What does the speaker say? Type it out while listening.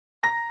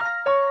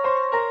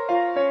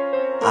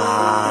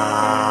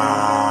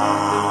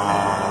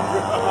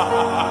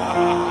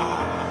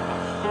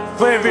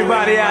For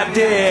everybody out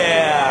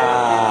there,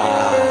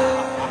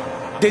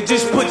 they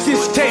just put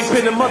this tape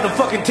in the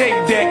motherfucking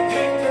tape deck.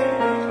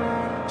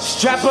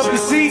 Strap up your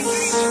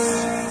seats,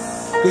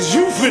 cause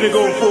you finna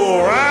go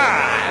for a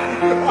ride.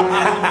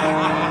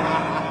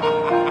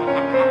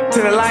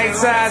 To the light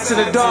side, to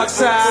the dark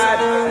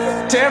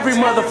side, to every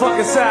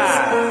motherfucking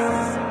side.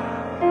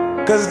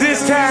 Cause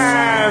this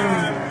time,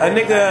 a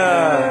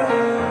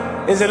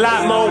nigga is a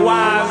lot more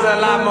wiser, a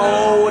lot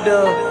more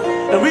older.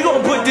 And we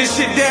gonna put this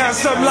shit down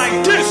something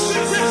like this,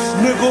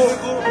 nigga.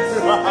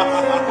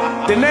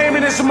 The name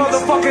of this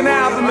motherfucking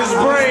album is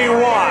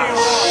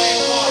Brainwash.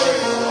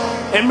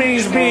 It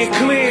means being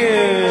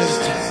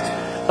cleansed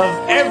of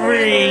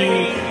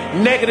every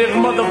negative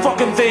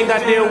motherfucking thing I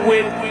dealt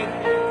with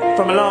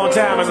from a long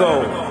time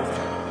ago.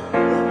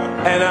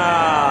 And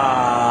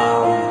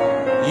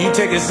you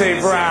take a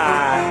safe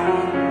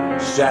ride,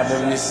 strap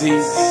in your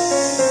seats,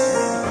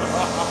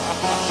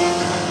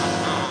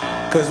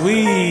 cause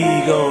we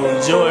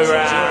gon'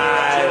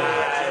 joyride.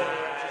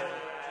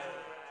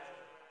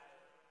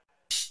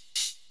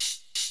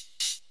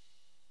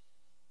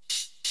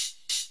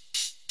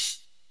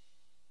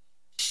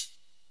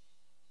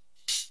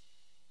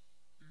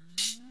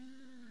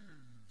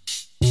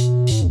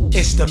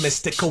 It's the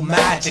mystical,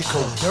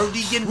 magical,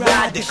 dirty and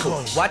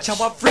radical. Watch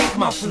how I freak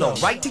my flow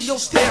right to your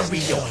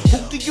stereo. Who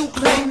do you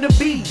claim to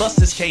be?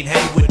 Busters can't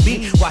hang with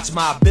me. Watch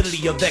my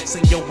ability of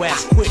vexing your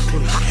ass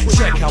quickly.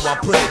 Check how I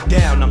put it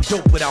down. I'm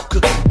dope without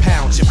cooking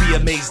pounds. You'll be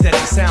amazed at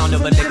the sound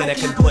of a nigga that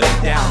can put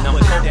it down. I'm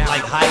dope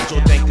like hydro,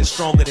 think it's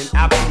stronger than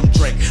absolute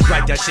drink.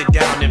 Write that shit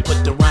down and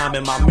put the rhyme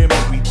in my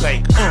memory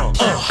bank.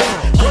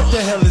 What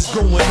the hell is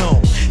going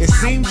on? It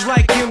seems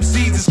like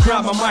MCs just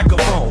grab my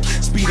microphone.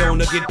 Speed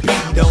on or get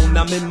peed on.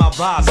 I'm in my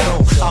vibe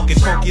zone. I'll get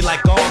funky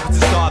like arms and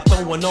start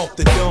throwing off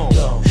the dome.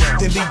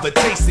 Then leave a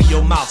taste in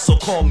your mouth, so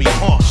call me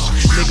harsh,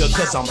 nigga,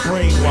 cause I'm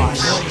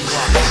brainwashed.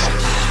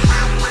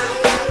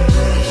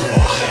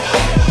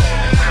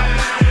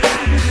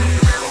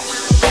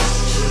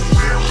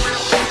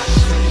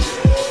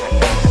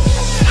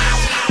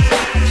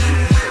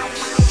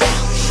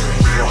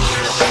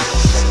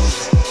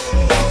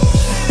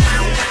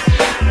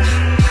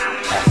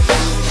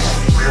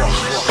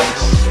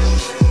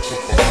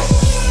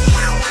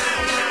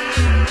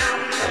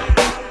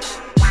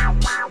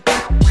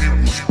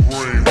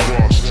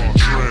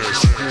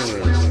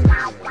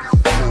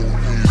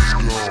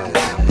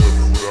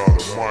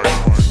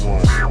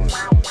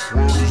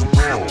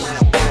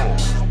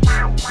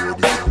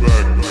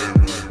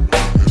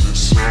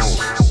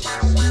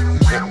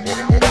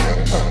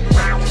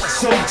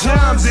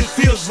 Sometimes it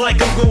feels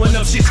like I'm going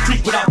up shit's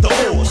creek without the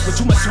oars, but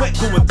too much sweat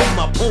going through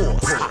my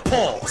pores.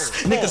 Pause.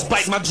 Niggas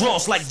bite my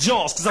jaws like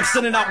jaws, cause I'm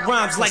sending out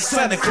rhymes like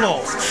Santa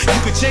Claus. You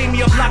could chain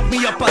me up, lock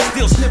me up, I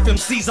still sniff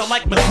MCs. I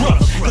like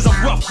McGruff, cause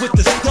I'm rough with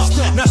the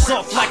stuff, not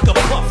soft like a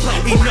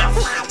puff.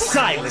 Enough.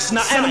 Silence.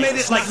 Not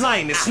animated like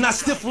Linus, not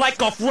stiff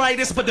like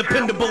arthritis, but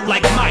dependable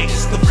like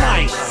Midas. The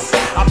finest.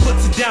 I put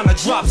it down, I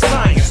drop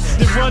science,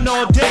 then run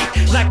all day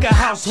like a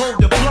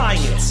household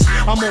appliance.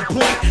 I'm on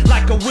point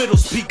like a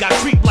widow's peak, I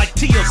creep like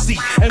TLC,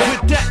 and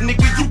with that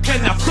nigga you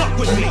cannot fuck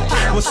with me.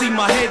 Well see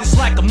my head is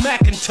like a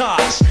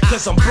Macintosh,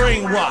 cause I'm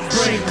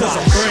brainwashed, cause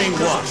I'm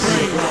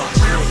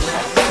brainwashed.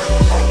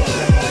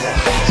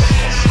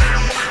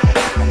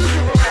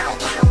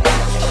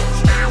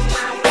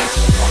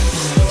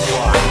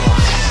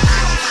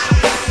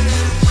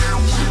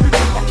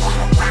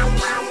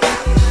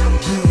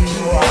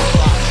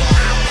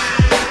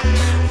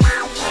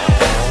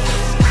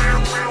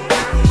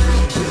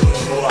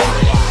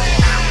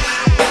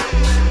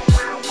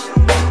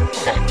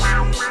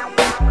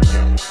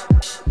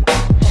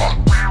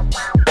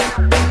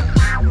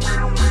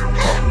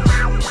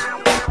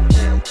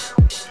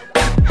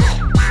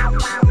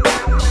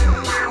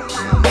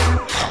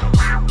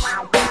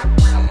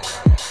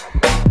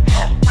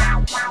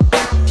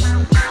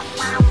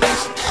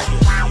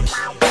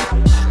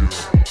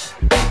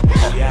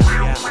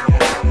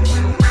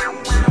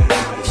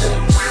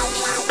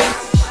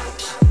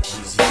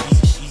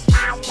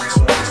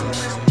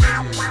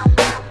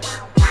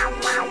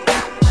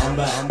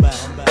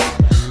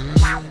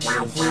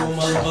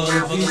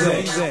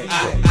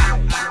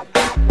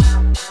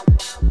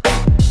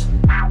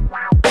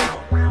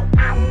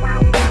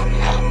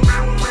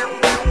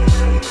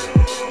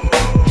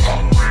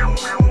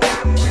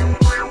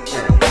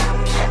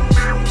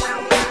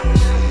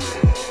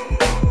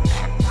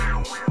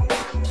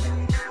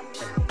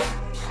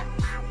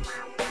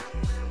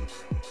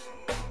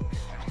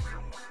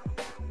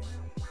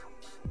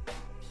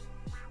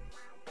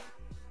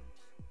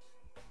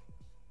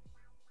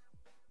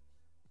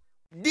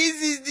 This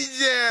is the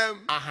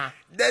jam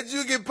that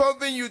you can pump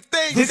in your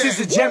tape. This is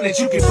the jam that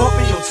you can pump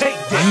in your tape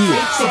deck.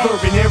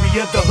 Suburban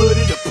area, the hood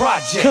of the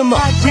project. Come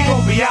on, we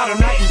gon' be out all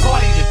night and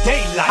party to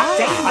daylight.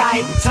 I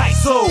keep it tight,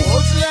 so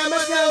Won't you let my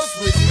house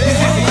with me? this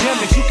is the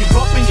jam that you can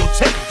pump in your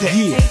tape deck.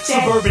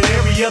 Suburban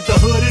area, the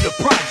hood of the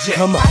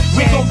project. Come on,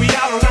 we gon' be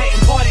out all night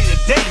and party to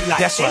daylight.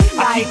 That's right.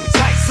 I keep it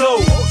tight, so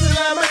won't you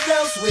let me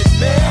dance with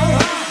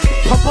me?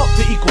 pump up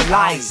the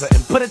equalizer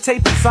and put a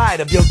tape inside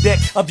of your deck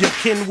of your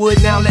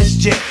Kenwood. Now let's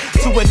jet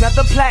to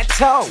another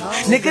plateau.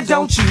 Nigga,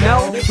 don't you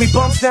know we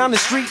bumps down the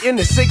street in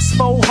the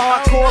 6-4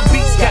 hardcore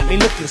beats got me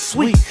looking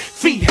sweet.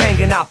 Feet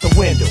hanging out the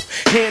window,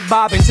 head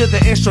bobbing to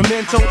the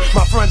instrumental.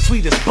 My front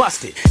tweet is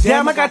busted.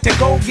 Damn, I got to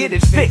go get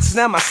it fixed.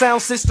 Now my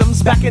sound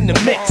system's back in the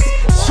mix.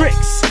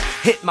 Tricks.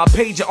 Hit my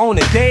pager on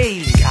a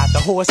daily. Got the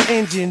horse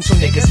engine so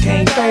niggas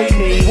can't fade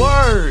me.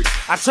 Word,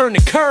 I turn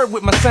the curb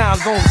with my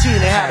sounds on 10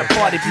 and had a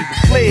party people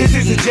play. This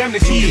is a jam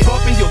that you keep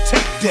up in your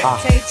tape deck.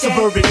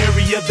 Suburban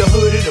area, the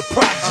hood of the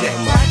project.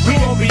 We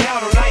gon' be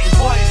out all night and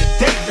party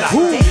the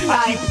daylight.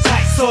 I keep it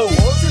tight, so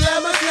won't you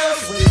let me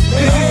dance with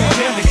me? this is a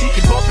jam that you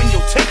keep up in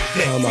your tape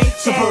deck.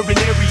 Suburban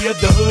area,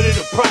 the hood of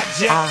the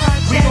project.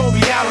 We gon'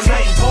 be out all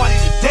night and party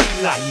the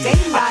daylight.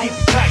 I keep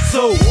it tight,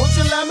 so won't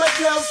you let me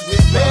dance with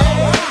me?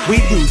 we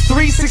do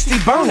 360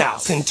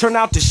 burnouts and turn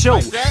out the show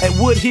at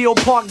Wood Hill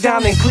Park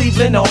down in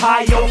Cleveland,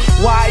 Ohio.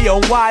 Why,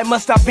 oh why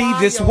must I be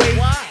this way?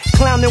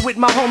 Clowning with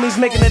my homies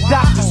making the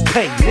doctors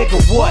pay. Nigga,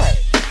 what?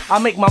 I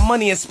make my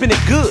money and spend it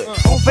good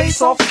on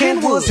face off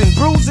Kenwoods and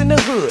brews in the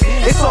hood.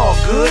 It's all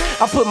good.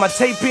 I put my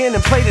tape in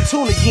and play the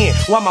tune again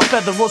while my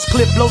feather roast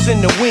clip blows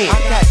in the wind. I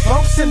got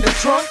bumps in the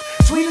trunk,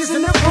 tweeters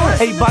in the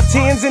front,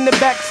 8x10s in the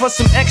back for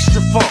some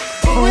extra funk.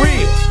 For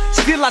real.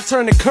 Still I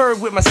turn the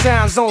curve with my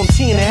sounds on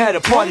 10 and had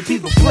a party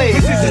people play.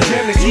 This is a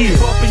jam that you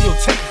keep up in your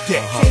tape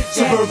deck.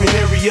 Suburban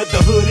area, the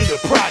hood of the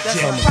project.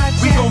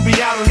 We gon' be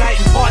out all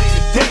night and party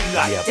the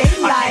daylight. I keep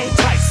it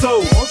tight, so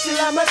won't you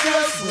let me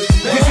dance with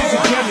me? this is a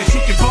jam that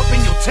you keep up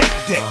in your tape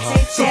deck.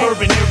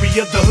 Suburban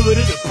area, the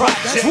hood of the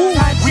project.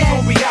 We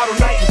gon' be out all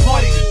night and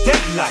party the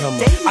daylight.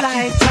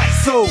 I keep it tight,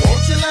 so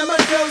won't you let me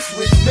dance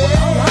with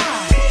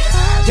me?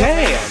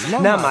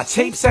 damn, now my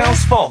tape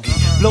sounds foggy.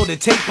 Blow the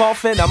tape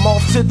off and I'm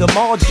off to the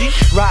mall G.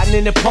 Riding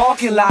in the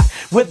parking lot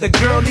where the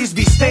girlies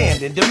be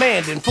standing,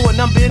 demanding for a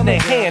number in their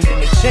hand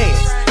and a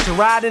chance to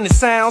ride in the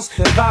sounds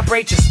that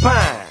vibrate your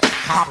spine.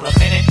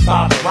 Complimented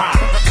by the rhyme,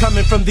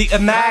 coming from the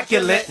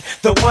immaculate,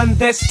 the one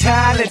that's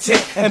talented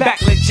and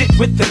back legit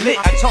with the lit.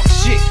 I talk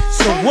shit,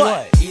 so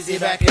what? Easy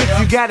back it If up.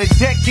 you got a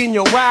deck in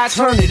your ride,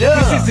 turn it up.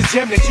 This is the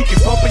jam that you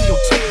can bump in your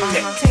tape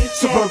deck.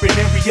 Suburban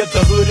area,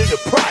 the hood of the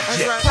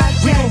project.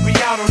 We gon' be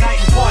out all night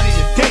and party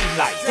the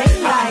daylight.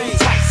 I keep it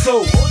tight,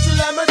 so Won't you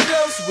let me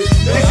dance with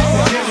me? this is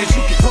the jam that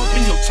you can bump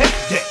in your tape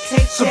deck.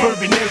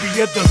 Suburban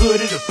area, the hood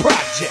of the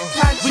project.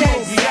 We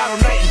gon' be out all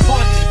night and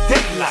party the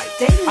daylight.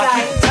 I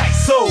keep it tight,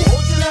 so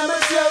Won't you let me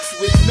dance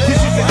with me?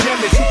 this is the jam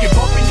that you can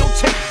bump in your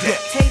tape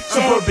deck.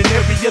 Suburban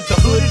area, the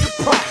hood of the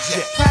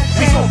project.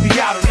 We gon' be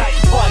out all night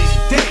and party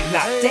the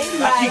daylight.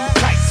 I keep it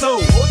tight, so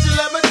Won't you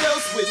let me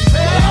dance with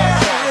me?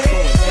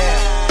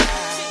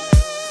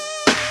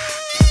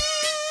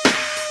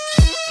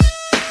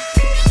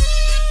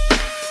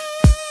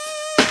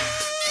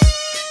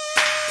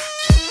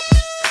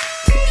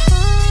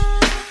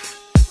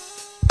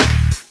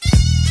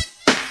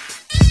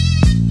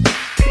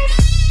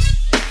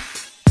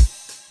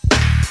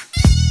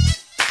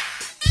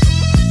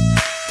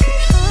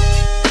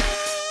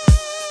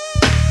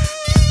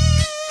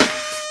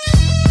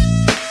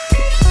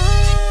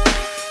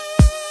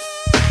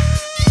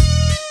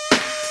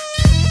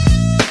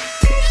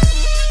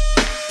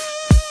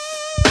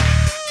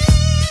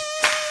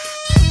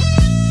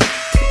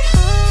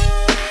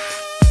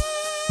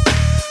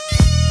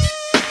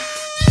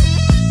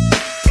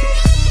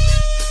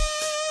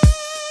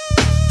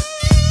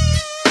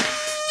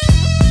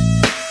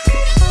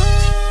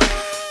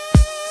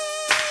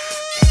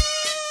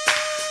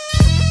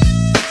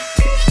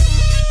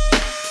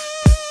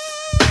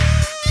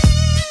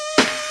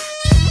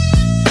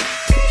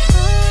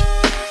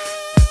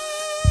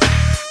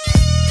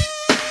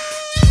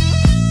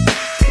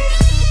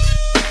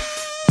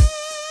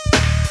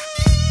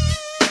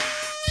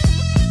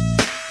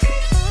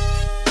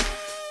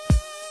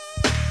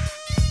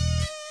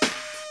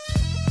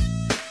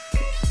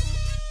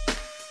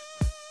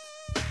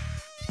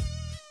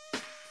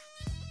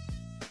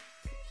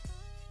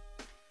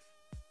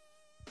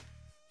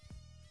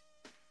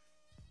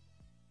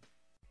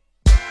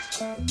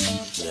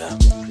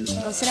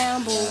 Sit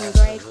down, boo, and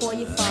Greg, call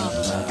your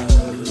father.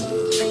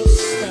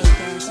 Stank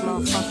ass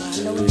motherfucker.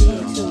 I know he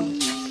there too.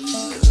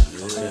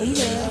 He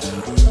there.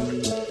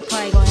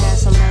 Probably gonna have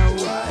some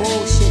old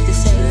bullshit to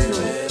say too.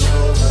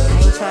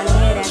 I ain't trying to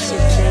hear that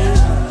shit, babe.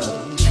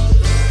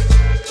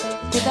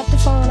 Pick up the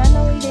phone. I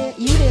know he there.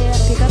 You there.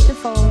 Pick up the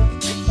phone.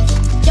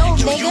 Yo,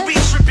 you nigga. be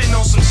tripping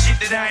on some shit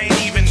that I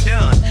ain't even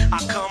done. I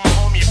come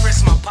home, you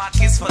press my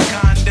pockets for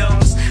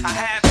condoms. I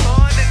had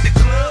fun at the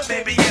club,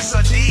 baby, yes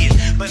I did.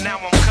 But now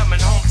I'm coming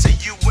home to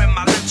you and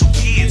my little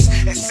kids.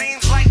 It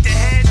seems like the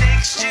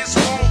headaches just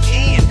won't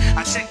end.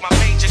 I check my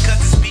pager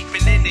cause it's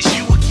beeping and it's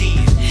you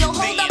again. Yo,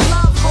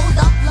 hold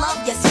up,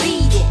 love, you're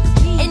speeding.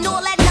 And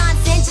all that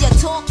nonsense you're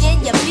talking,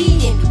 you're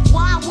beating.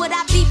 Why would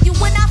I beep you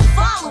when I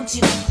followed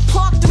you?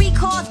 Park 3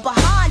 cars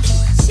behind you.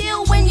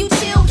 Chill when you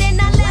chill, then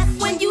I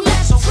left when you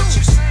left So too. what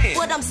you saying?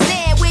 What I'm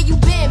saying, where you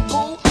been,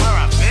 boo? Where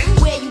I been?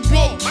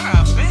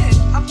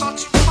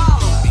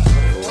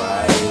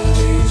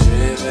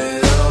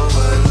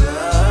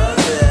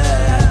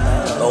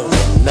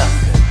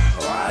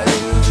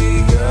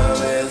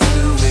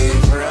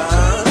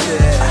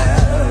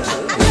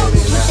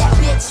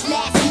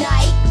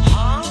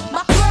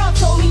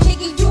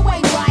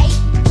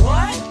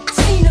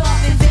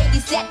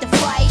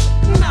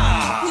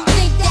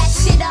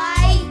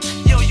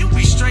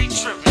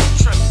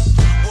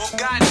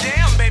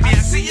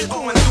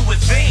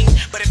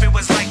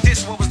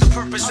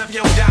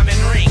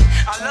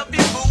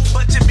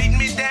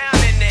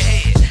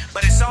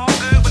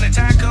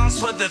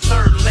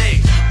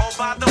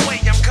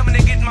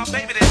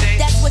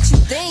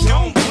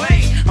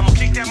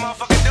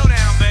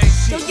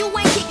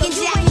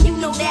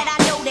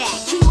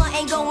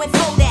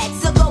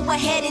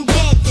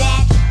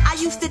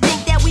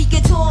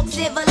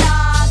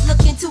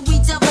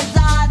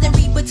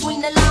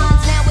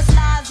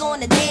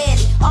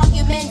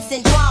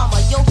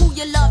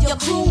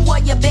 or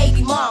your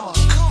baby mama.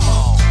 Come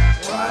on.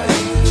 Why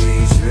you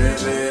be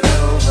tripping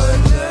over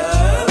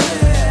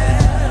nothing?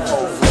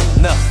 Over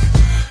nothing.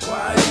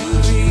 Why you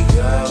be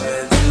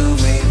coming to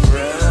me,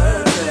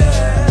 brother?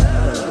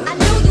 I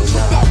knew you was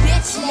that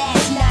bitch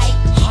last night.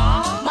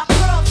 Huh? My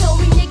girl told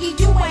me, nigga,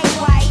 you ain't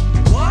right.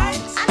 What?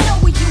 I know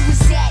where you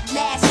was at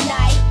last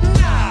night.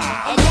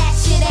 Nah. And that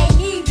shit ain't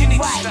You even need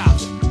to right. stop.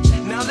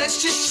 Now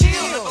let's just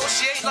chill,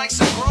 negotiate like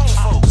some grown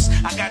folks.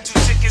 I got 2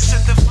 tickets to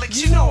the flicks,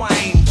 you know I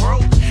ain't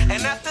broke.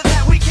 And after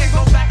that, we can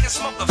go back and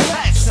smoke a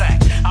fat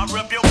sack. I'll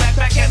rub your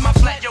back at my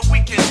flat, yo,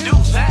 we can do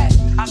that.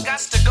 I got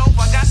to go,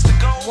 I got to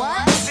go.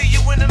 What? See you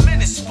in a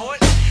minute, sport.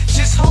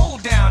 Just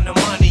hold down the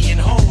money and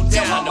hold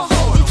Yo, down the I'ma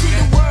hold you to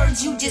okay? the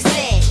words you just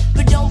said.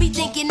 But don't be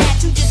thinking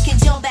that you just can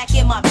jump back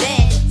in my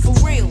bed. For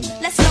real,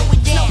 let's slow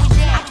it down.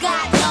 I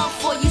got love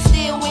for you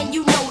still, and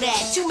you know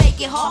that. You make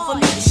it hard for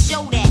me to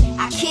show that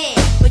I care.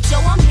 But yo,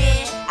 I'm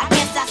here. I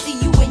guess I see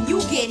you when you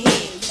get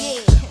here.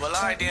 Yeah. Well,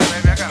 alright then,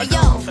 baby, I gotta Hey, go.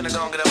 yo. I'm finna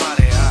go and get up out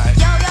of here, alright?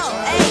 Yo,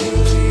 hey.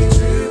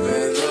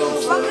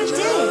 Fucker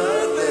did.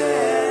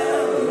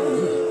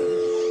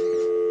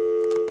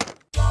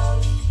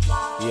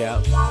 Yeah.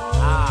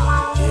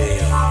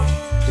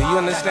 Do you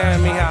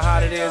understand me how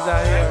hot it is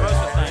out here?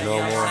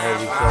 No more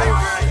heavy clothes.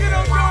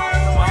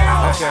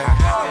 Okay.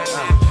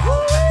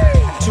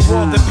 To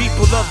all the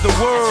people of the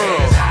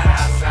world,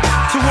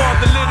 to all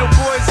the little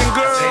boys and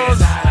girls,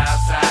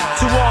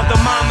 to all the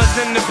mamas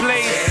in the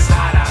place,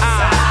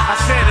 I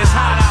said it's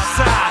hot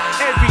outside,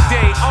 every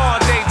day, all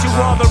day, to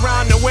all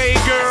around the way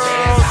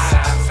girls,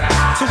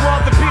 to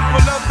all the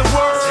people of the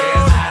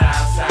world,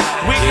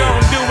 we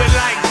gon' do it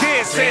like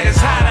this, said it's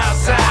hot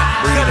outside,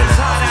 'cause it's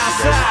hot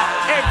outside,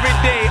 every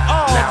day,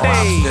 all Now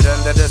I day. stood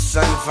under the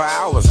sun for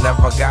hours,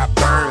 never got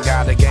burned.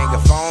 Got a gang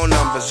of phone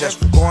numbers just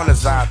for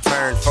corners I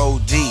turned 4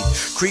 deep.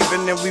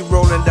 Creeping and we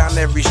rolling down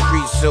every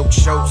street. Silk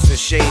shirts and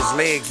shades,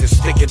 legs is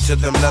sticking to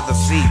them leather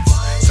seats.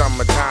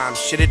 Summertime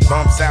shit, it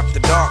bumps after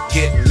dark,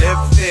 getting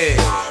lifted.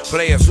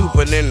 Players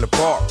hooping in the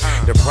park.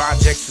 The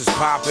projects is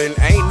popping,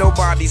 ain't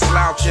nobody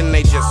slouching.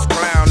 They just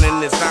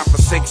clowning. It's not for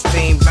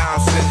 16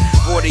 bouncing,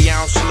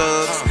 40-ounce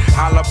slugs.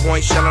 Hollow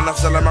point shelling, I'm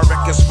selling my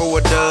records for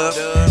a dub.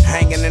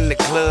 Hanging in the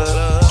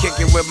club,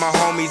 kicking with my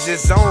homies.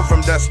 It's on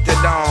from dusk to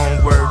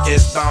dawn. Word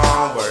is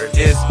bone, word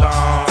is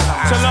bone.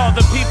 Tell all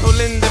the people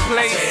in the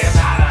place,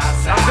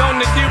 I'm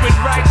gonna do it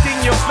right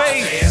in your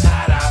face.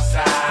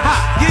 Ha,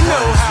 you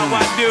know how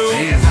I do.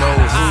 You know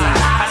who.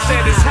 I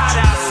said it's hot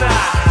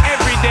outside,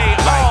 every day,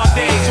 all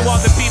day. To all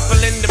the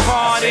people in the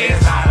party,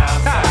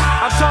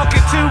 ha, I'm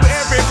talking to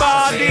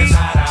everybody. It's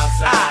hot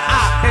outside.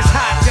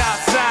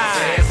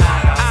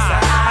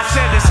 I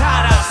said it's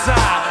hot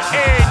outside,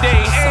 every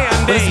day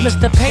and But day. it's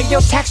Mr. Pay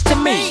Your Tax to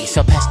me.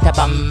 So pass that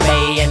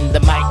Bombay and the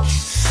mic.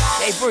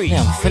 Hey, breathe.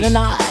 I'm feeling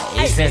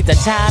nice. Since the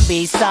time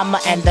be summer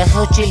and the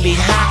hoochie be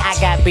high, I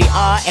got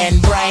BR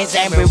and brains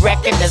and we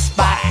wrecking the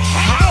spot.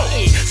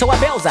 Hey! So I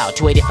bells out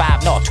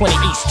 285 North, 20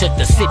 East to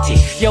the city.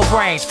 Your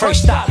brains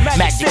first stop,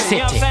 Magic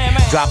City.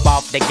 Drop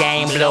off the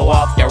game, blow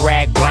off the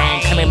rag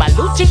brain. Come in my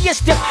Lucci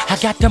step, I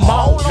got them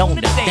all on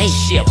the day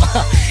shift.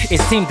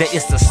 It seems that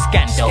it's a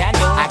scandal.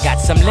 I got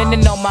some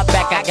linen on my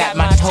back, I got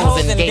my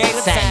toes in gate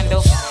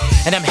sandals.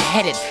 And I'm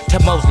headed to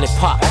Mosley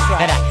Park.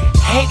 And I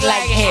hate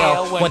like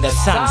hell when the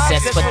sun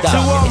sets for dark. To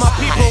all It's my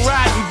people hot.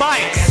 riding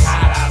bikes,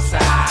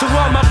 to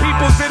all my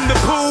peoples in the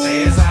pool,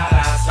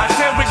 I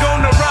said we're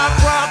gonna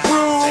rock,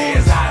 rule.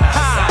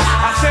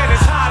 I said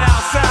it's hot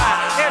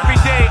outside, every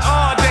day,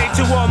 all day.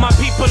 To all my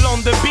people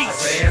on the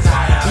beach,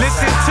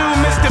 listen to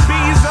Mr.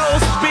 Bezos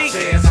speak.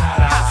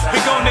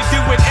 We're gonna do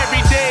it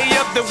every day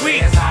of the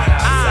week,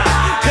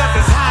 'cause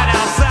it's hot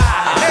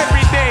outside,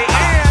 every day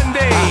and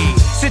day.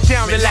 Sit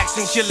down, relax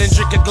and chill and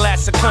drink a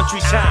glass of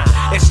country time.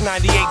 It's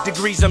 98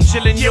 degrees, I'm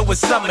chilling, yo,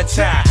 it's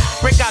summertime.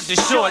 Break out the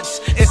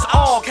shorts, it's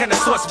all kind of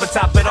sorts, but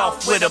top it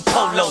off with a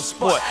polo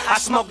sport. I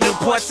smoke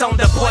Newports on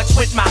the porch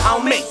with my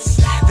homies.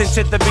 Then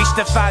to the beach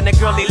to find a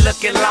girlie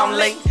looking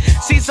lonely.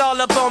 She's all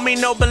up on me,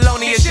 no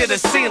baloney, you should've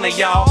seen her,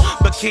 y'all.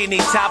 Bikini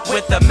top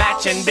with a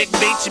matching big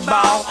beach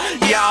ball,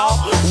 y'all.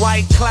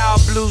 White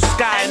cloud, blue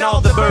sky, and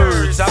all the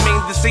birds. I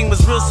mean, the scene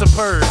was real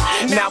superb.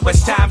 Now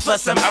it's time for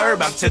some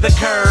herb, I'm to the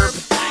curb.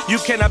 You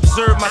can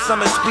observe my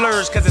summer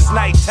splurge, 'cause it's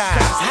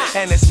nighttime,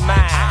 and it's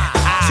mine.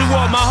 To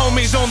all my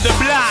homies on the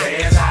block,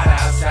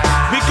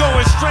 we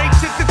going straight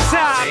to the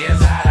top.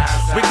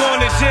 We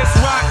gonna just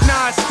rock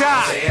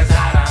non-stop,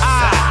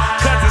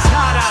 'cause it's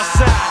hot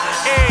outside,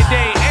 every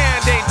day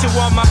and day. To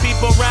all my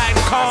people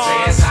riding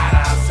cars,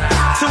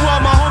 to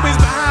all my homies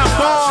behind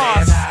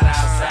bars,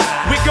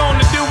 we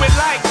gonna do it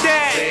like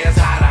that,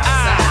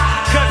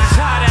 'cause it's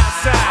hot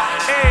outside,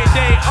 every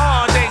day,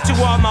 all day. To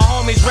all my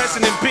homies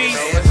resting in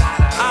peace,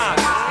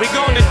 we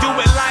gonna do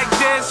it like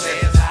this,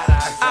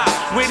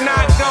 we're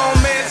not gonna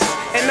miss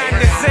in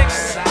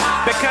 96,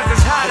 because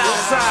it's hot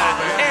outside,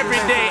 every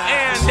day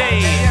and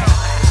day.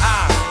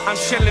 I'm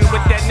chillin'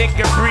 with that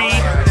nigga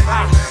Breed,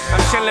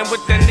 I'm chillin'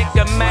 with the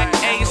nigga Mac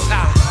Ace,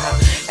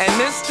 and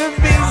Mr.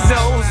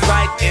 Bezos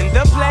right in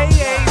the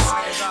place.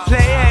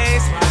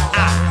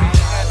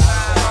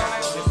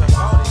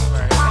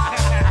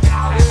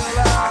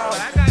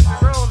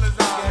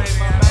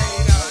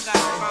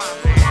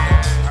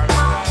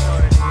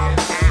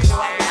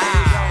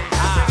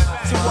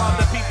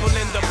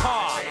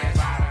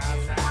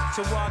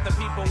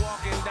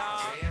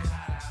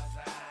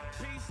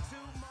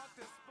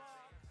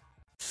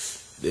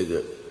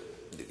 Nigga,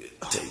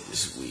 take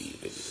this weed,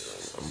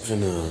 nigga. I'm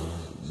finna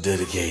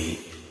dedicate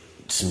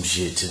some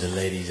shit to the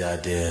ladies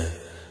out there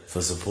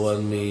for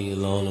supporting me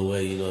along the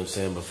way, you know what I'm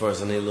saying? But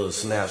first I need a little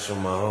snaps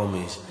from my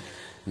homies.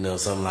 You know,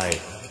 something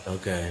like,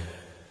 okay.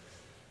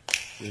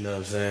 You know what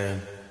I'm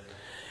saying?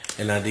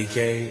 And now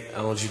DK,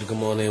 I want you to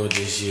come on in with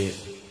this shit.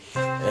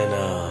 And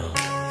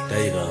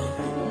there you go.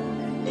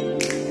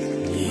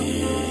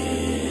 Yeah.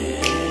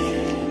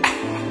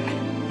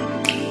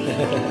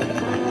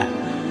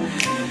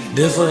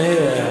 This one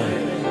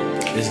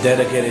here is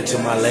dedicated to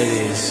my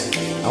ladies.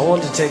 I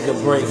want to take a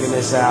break in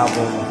this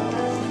album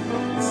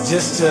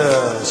just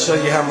to show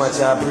you how much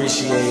I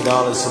appreciate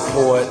all the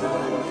support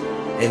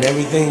and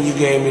everything you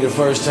gave me the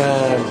first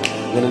time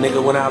when a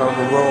nigga went out on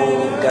the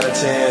road, got a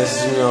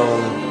chance, you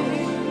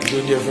know,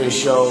 do different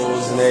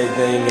shows and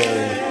everything,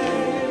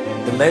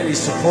 and the ladies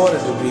supported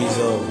the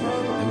Bezo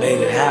and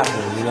made it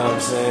happen, you know what I'm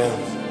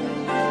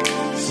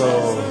saying? So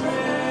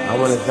I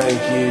want to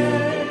thank you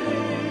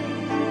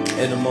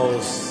in the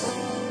most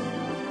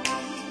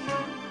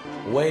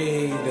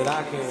way that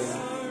I can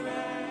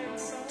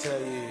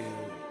tell you,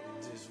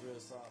 just real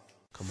soft.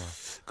 Come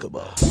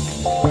on.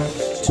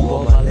 To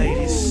all my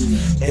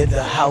ladies in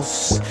the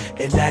house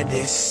in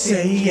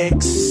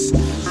 96,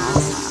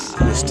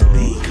 Mr.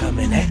 B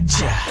coming at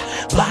ya,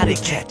 body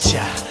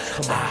catcher.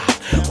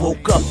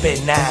 Woke up at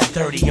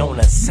 9:30 on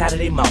a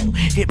Saturday morning.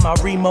 Hit my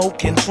remote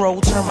control,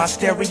 turn my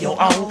stereo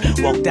on.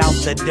 Walked out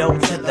the door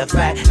to the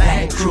fat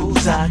Land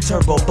Cruiser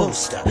turbo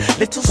booster.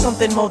 Little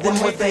something more than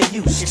what they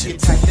used to.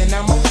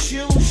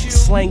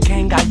 Slang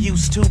gang got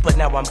used to, but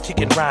now I'm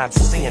kicking rhymes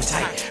and staying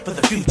tight for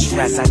the future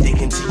as I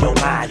dig into your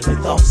mind with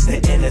thoughts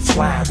that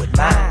intertwine with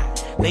mine.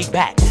 Lay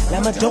back,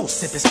 let my dose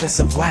sip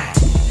expensive wine.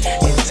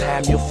 In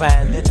time you'll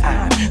find that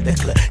I'm the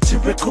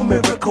clerical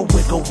miracle,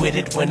 wiggle with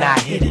it when I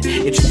hit it.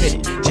 It's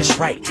fitted just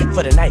right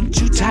for the night,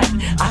 you tight.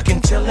 I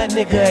can tell that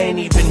nigga ain't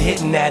even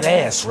hitting that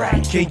ass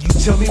right. Can you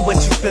tell me what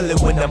you feeling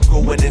when I'm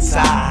going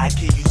inside?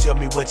 Can you tell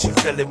me what you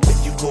feeling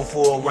when you go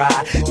for a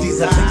ride?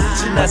 These are things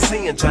that you're not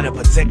saying, trying to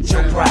protect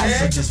your pride.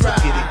 So just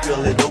forget it,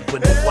 girl, and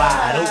open it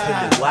wide,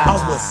 open it wide.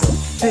 I was so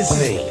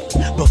busy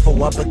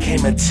before I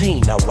became a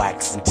teen. I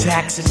waxed and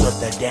taxes of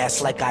the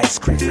dash like ice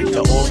cream, freaked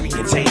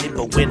orientated,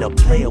 but when a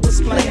player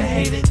was player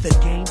hated, the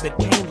game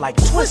became like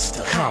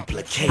Twister,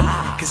 complicated.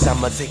 Cause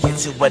I'ma take it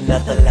to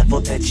another level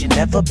that you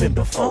never been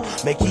before.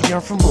 Make you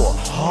yearn for more,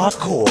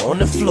 hardcore on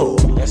the floor.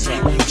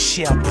 You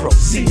shall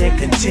proceed and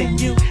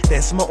continue.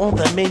 There's more on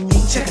the menu.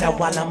 Check it out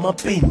while I'm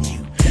up in you.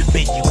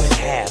 Bit you in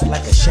half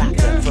like a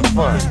shotgun for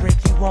fun. Then break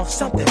you off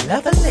something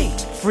lovely.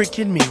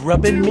 Freaking me,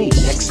 rubbing me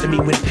next to me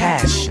with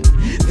passion.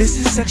 This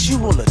is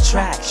sexual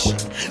attraction.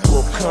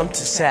 Will come to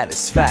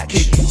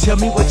satisfaction. Can you tell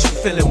me what you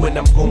feeling when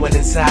I'm going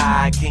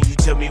inside? Can you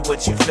tell me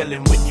what you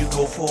feeling when you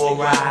go for a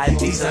ride?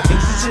 These are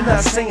things that you're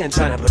not saying,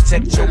 trying to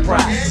protect your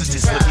pride. So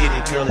just forget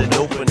it, girl, and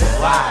open it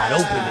wide,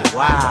 open it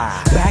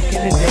wide. Back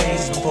in the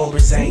days before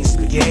his angst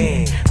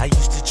began, I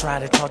used to try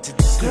to talk to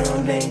this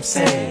girl named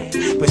Sam,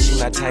 but she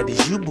not tight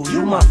as you, boo.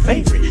 You my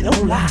favorite,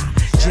 don't lie.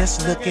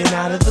 Just looking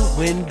out of the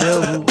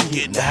window,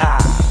 getting high,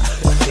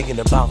 thinking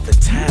about the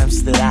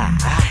times that I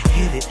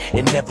hit it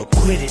and never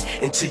quit it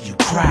until you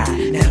cry.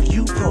 Now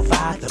you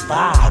provide the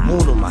vibe, I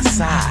want on my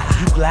side.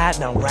 You glide,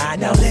 now ride,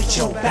 now let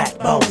your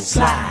backbone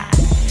slide.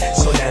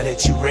 So now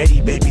that you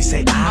ready, baby,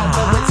 say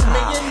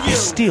ah. It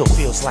still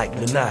feels like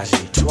menage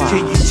a trois.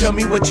 Can you tell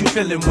me what you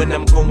feeling when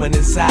I'm going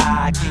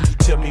inside? Can you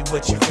tell me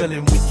what you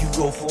feeling when you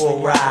go for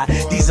a ride?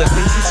 These are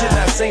things that you're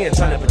not saying,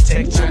 trying to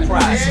protect your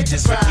pride. So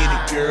just forget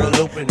it, girl,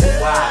 open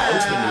it wide,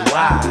 open it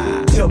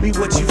wide. Tell me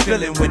what you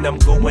feeling when I'm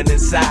going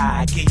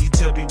inside. Can you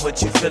tell me what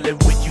you feeling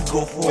when you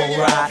go for a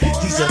ride?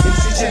 These are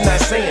things that you're not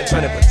saying,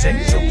 trying to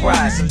protect your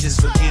pride. So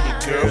just forget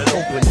it, girl,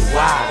 open it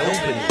wide,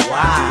 open it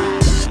wide.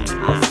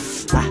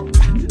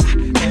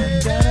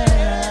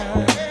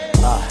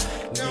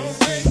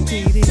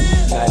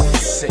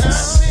 96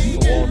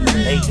 for all the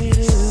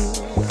ladies.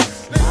 You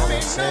know what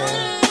I'm saying?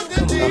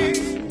 Come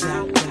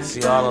on.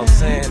 See, all I'm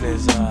saying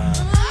is,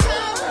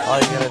 all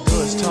you gotta do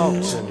is talk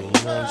to me, you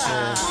know what I'm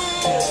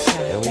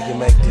saying? And we can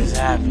make this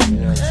happen, you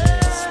know what I'm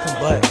saying?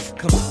 But,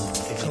 come on,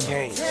 if you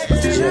can't,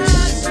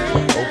 just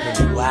open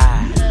it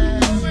wide.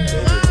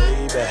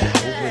 Baby,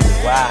 open it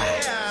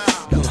wide.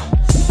 Come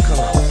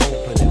on,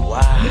 open it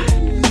wide.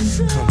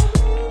 Come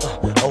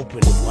on, open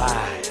it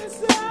wide.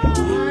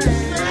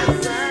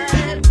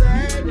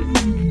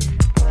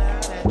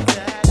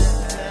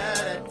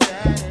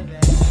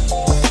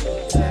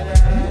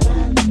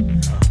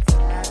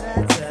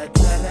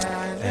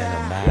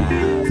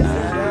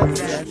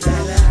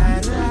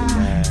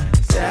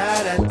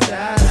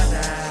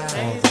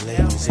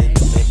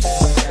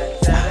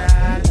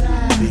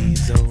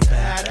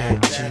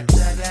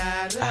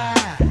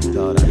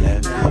 Thought I left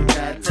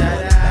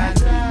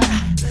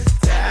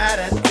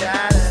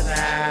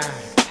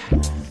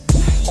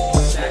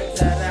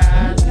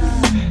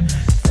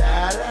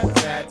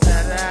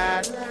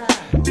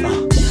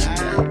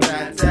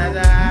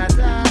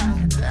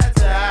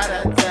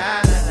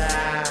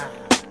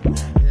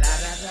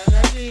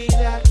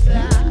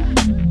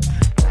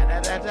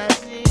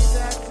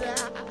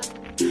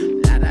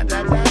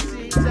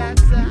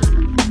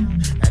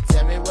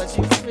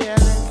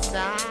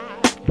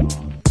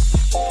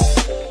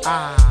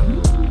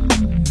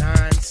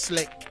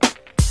Slick.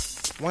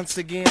 Once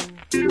again,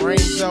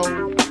 Brainzo,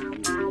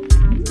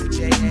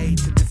 J.A.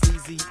 to the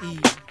Z.Z.E.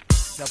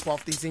 Up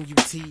off these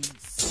NUTs.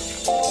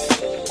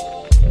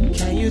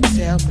 Can you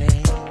tell me?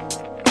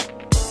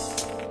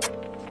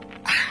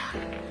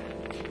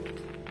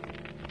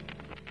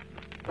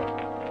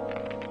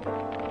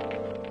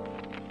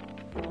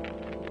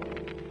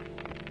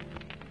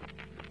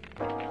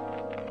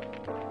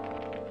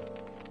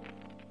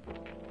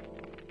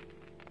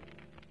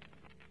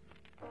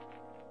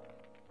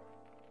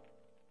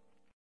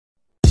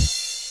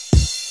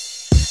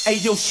 Hey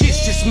yo,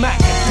 shit's just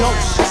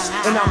macadocious,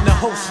 and I'm the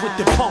host with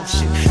the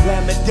potion.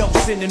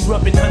 Lamidosing and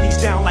rubbing honeys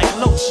down like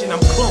lotion. I'm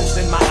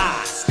closing my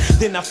eyes,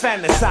 then I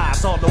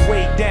fantasize all the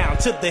way down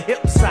to the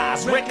hip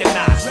size.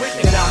 Recognize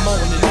that I'm on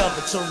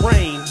another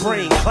terrain,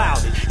 brain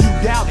clouded. You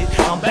doubt it,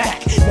 I'm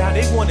back, now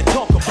they wanna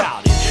talk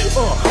about it.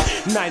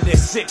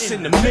 96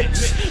 in the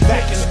mix,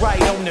 back and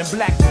right on the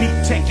black beat,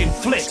 taking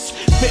flicks.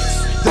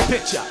 Fix the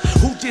picture,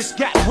 who just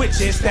got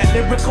witches? That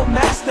lyrical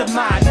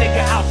mastermind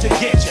nigga out to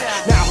get ya.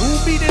 Now who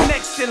be the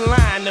next in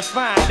line to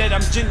find that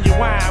I'm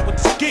genuine with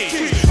the skills?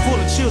 Full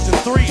of chills and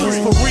thrills,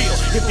 for real.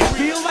 If you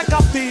feel like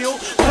I feel,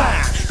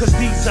 fine. Cause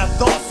these are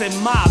thoughts in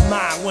my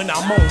mind when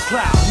I'm on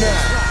cloud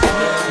nine.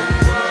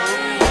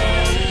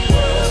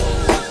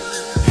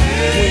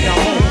 When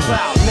I'm on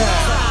cloud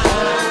nine.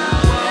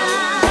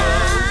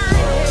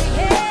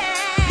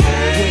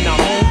 When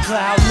I'm on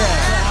cloud nine.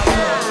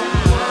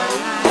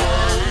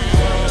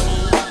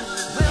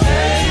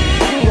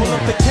 Roll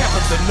up the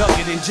camera, the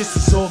nugget, and just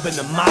absorbing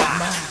the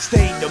mind.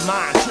 Stay the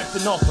mind,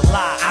 tripping off the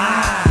line.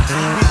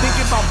 Be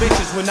thinking about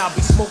bitches when I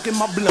be smoking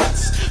my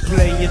blunts.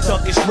 Playing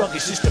thuggish,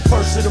 ruggish, it's the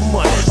first of the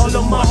month. All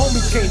of my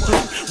homies came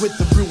through with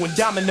the brew and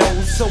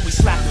dominoes, so we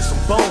slapped with some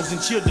bones and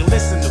chilled and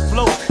listened to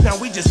flows. Now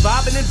we just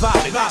vibing and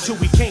vibing till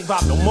we can't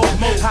vibe no more.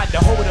 Had to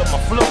hold up my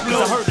flow, cause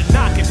I heard a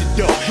knock at the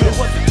door. It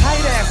was a tight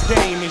ass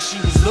dame and she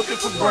was looking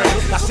for brains.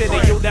 I said,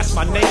 hey yo, that's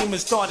my name,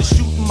 and started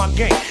shooting my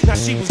game. Now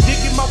she was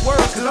digging my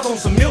words, cause I'm on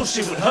some ill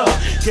shit with her.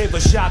 Gave a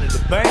shot at the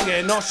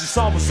banger and all she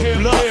saw was some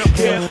blood.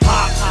 Hip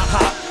hop,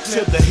 hop,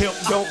 till the hip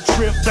don't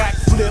trip. Back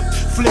flip,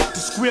 flip the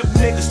script,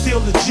 nigga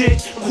still legit.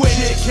 Quit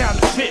it,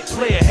 counterfeit,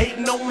 player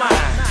hating on mine.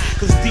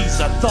 Cause these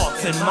are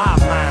thoughts in my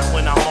mind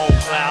when I'm on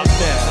cloud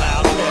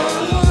nine.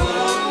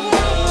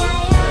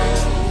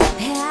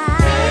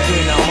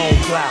 When I'm on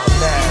cloud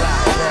nine.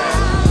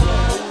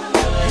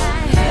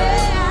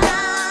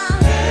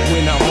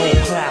 When I'm on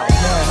cloud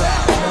nine.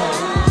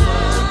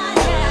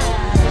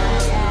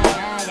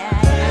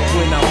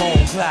 When I'm on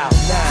cloud nine.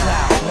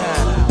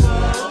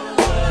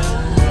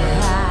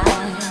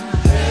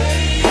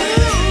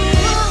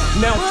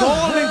 Now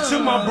fall into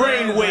my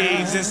brain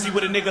waves and see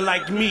what a nigga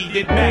like me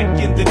did back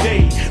in the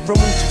day. From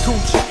Oochie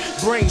Coochie,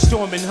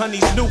 brainstorming,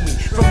 honeys knew me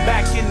from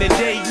back in the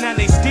day. Now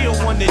they still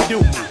wanna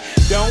do me.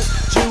 Don't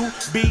you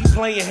be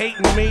playing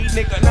hating me,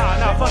 nigga.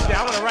 Nah, fuck that.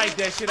 I wanna write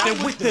that shit. And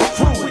with the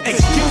crew,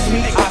 excuse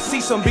me, I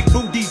see some big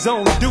booties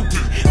on duty.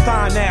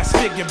 Fine ass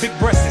figure, big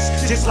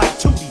breasts, just like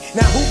Tootie.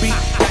 Now who be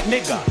that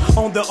nigga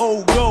on the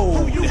old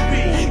gold?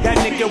 That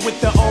nigga with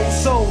the old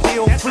soul,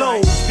 ill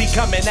flows be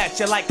coming at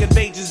you like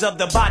invasions of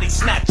the body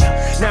snatcher.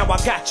 Now I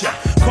got ya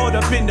caught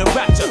up in the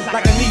rapture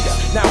like Anita.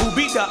 Now who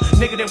be the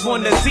nigga that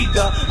wanna see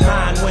the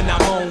mind when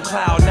I'm on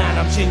cloud nine?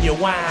 I'm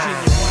genuine.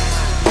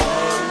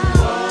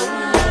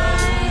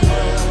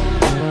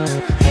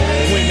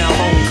 When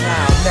I'm on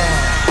cloud nine.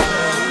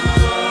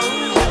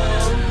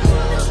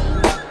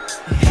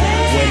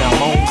 When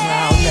I'm on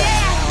cloud nine.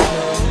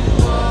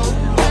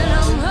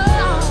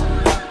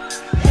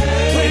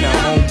 When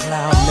I'm on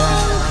cloud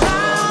nine.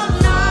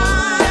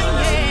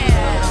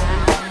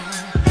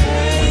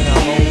 When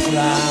I'm on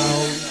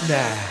cloud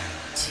nine.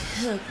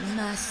 Took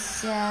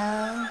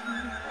myself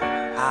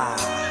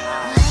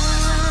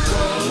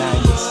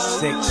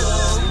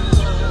 96.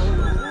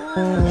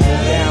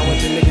 Down with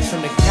the niggas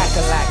from the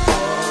Cackalack.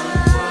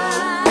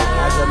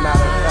 As a matter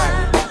of fact,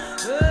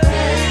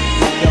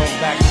 go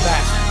back.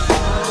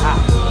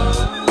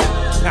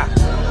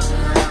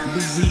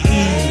 BZE.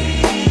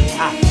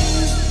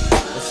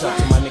 What's up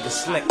to my nigga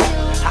Slick?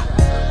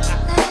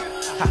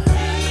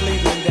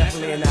 Cleveland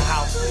definitely in the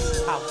house.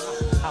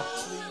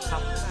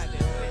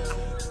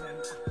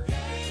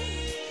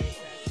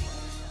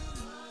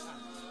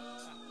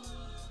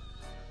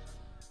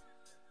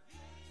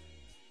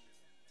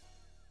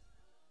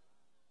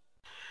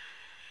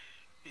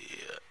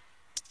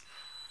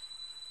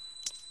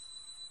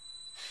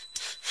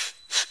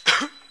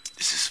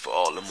 This is for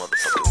all the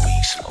motherfucking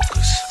weed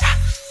smokers.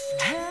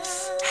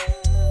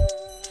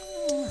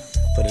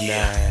 For the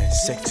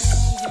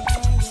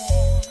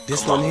 9-6.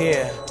 This one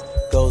here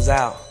goes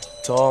out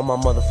to all my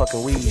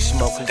motherfucking weed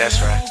smokers. That's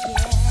right.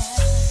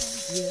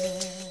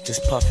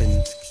 Just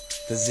puffing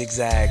the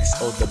zigzags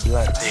or the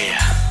blunt.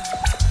 Yeah.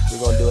 We're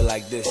gonna do it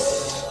like this.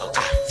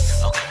 Okay.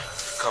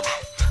 Come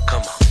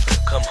on.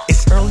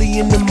 It's early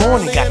in the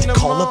morning, got to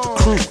call up the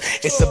crew.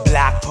 It's a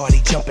block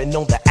party jumping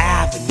on the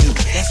avenue.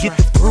 Get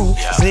the through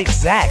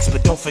zigzags,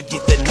 but don't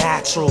forget the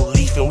natural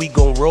leaf. And we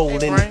gon' roll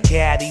in the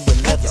caddy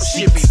with leather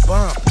seats.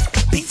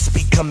 Beats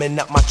be coming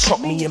out my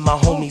trunk, me and my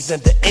homies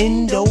and the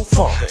Indo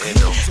Funk.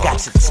 Got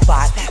to the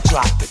spot,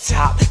 drop the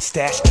top,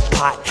 stash the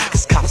pot,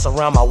 cause cops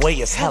around my way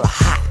is hella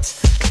hot.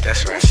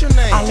 That's right. What's your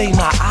name? I lay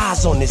my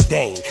eyes on this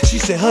dame. She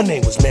said her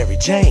name was Mary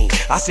Jane.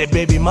 I said,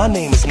 baby, my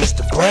name is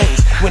Mr.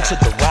 Brains. Went to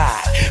the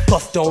ride,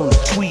 puffed on the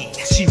tweed.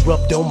 She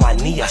rubbed on my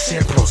knee, I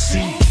said,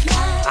 proceed.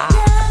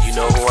 You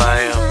know who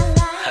I am?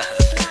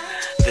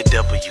 The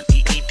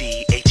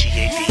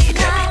W-E-E-D-H-E-A-D,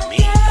 that be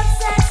me.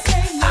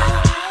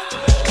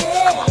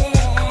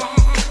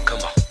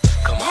 Come on.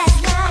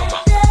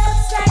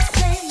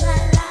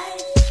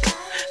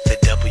 The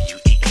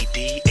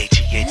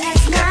W-E-E-D-H-E-A-D,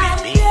 that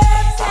be me.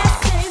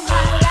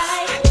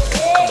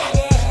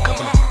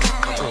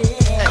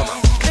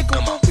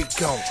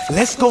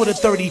 Let's go to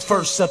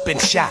 31st up in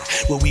Shot,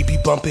 where we be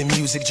bumping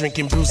music,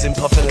 drinking, bruising,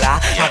 puffin' lie.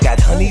 I got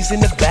honeys in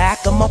the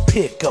back of my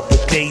pickup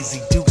with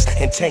Daisy Dukes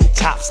and tank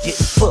tops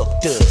getting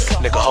fucked up.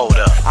 Nigga, hold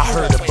up. I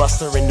heard a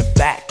buster in the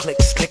back, click,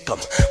 stick 'em.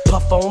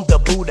 Puff on the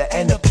Buddha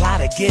and apply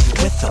to get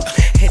with 'em.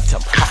 Hit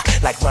 'em, ha,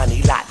 like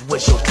Ronnie Lott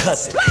was your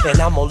cousin. And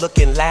I'ma look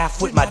and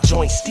laugh with my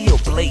joint still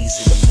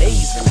blazing.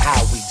 Amazing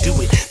how we do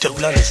it. The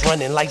blunt is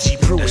running like G.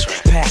 Pruitt.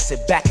 Pass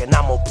it back and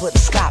I'ma put a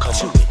stop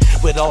to it.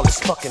 With all this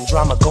fucking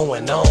drama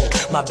going on,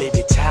 my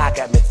baby Ty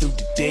got me through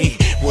the day.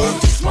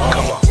 Word is mine.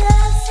 Come on.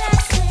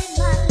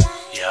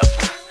 Yup.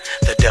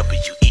 The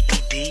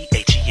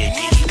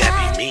W-E-E-D-H-E-A-D,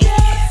 that be me.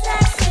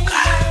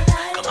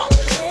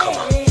 Come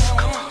on.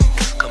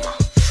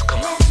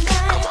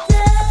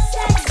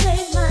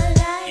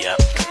 Yup.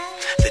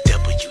 The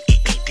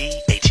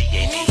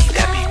W-E-E-D-H-E-A-D,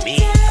 that be me.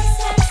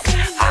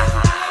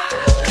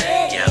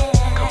 Yup.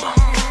 Come on.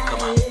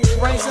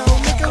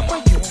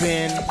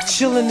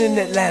 Chillin' in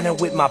Atlanta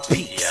with my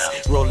peeps.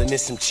 Rolling in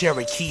some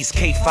Cherokees,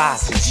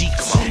 K5s and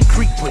Jeeps.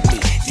 Creep with me,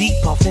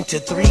 deep off into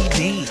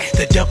 3D.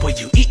 The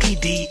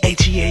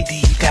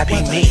W-E-E-D-H-E-A-D, that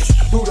be me.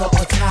 Boot up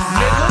a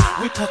tie,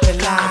 we puffin'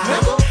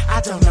 live.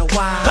 I don't know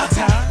why,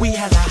 we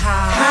hella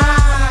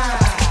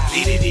high.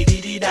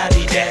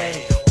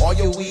 Dee-dee-dee-dee-dee-da-dee-day. All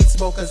your weed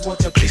smokers want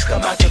to Please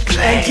come out to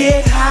play. And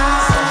get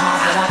high. so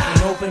high that I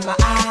can open my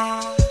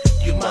eyes.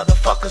 You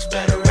motherfuckers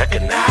better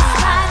recognize.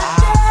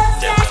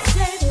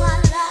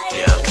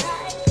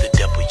 The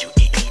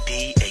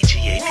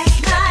W-E-E-D-H-E-A-D,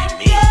 that be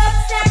me.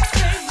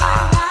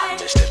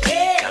 Mr. B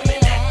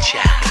coming at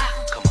ya.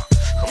 Come on.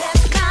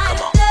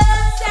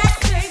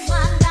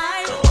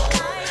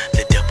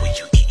 The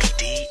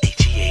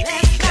W-E-E-D-H-E-A-D,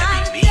 that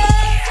be me.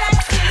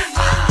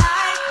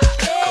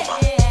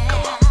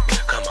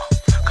 Come on.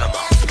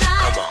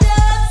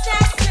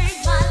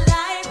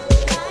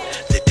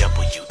 The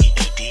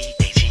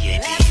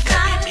W-E-E-D-H-E-A-D,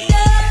 that be me.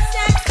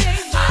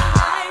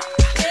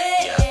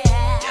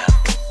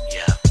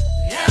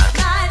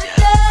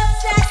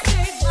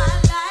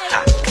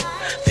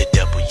 The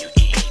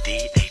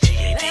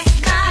W-E-E-D-H-E-A-D,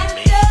 that be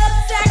me.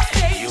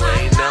 You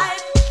ain't know?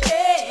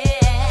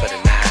 For the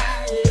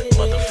 9,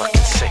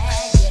 motherfucking 6.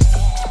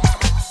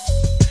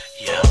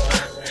 Yup.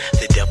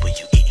 The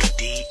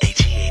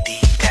W-E-E-D-H-E-A-D,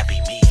 that be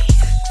me.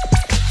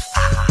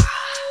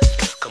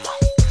 Come on.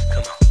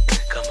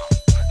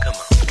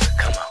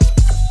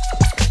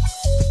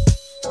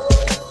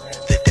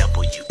 The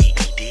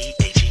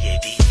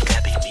W-E-E-D-H-E-A-D,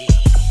 that be me.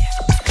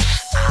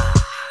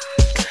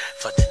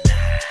 For the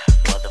 9,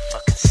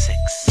 motherfucking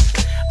 6.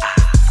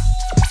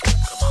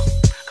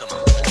 Come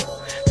on.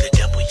 The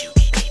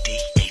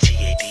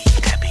W-E-E-D-H-E-A-D,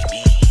 that be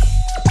me.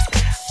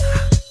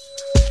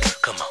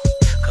 Come on.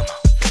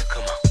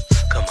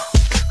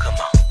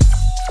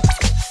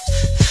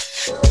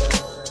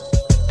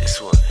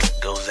 This one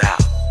goes out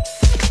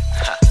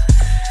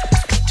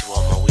to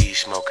all my weed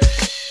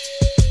smokers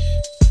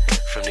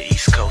from the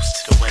East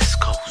Coast to the West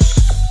Coast.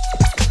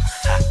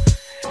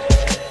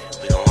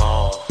 We gon'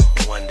 all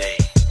one day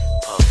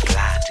puff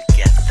fly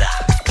together.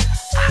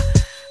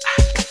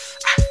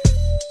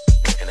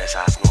 And that's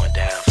how it's going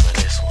down for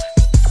this one.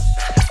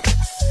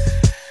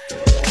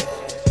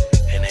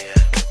 Hey nigga,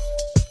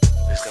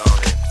 let's go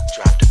on and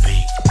drop the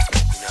beat.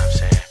 You know what I'm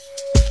saying?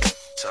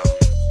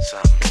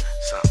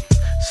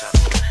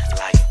 Something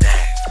like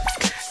that,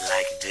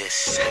 like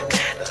this,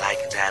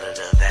 like that or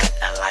that.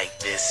 I like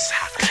this,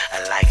 I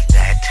like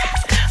that,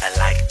 I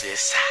like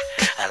this,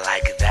 I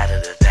like that or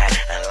that.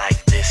 I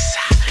like this.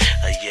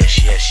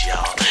 Yes,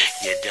 y'all,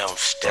 you don't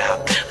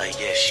stop.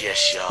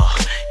 Yes, y'all,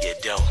 you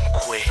don't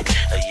quit.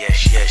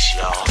 Yes,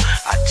 y'all,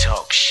 I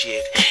talk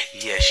shit.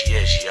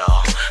 Yes,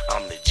 y'all,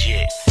 I'm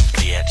legit,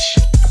 bitch.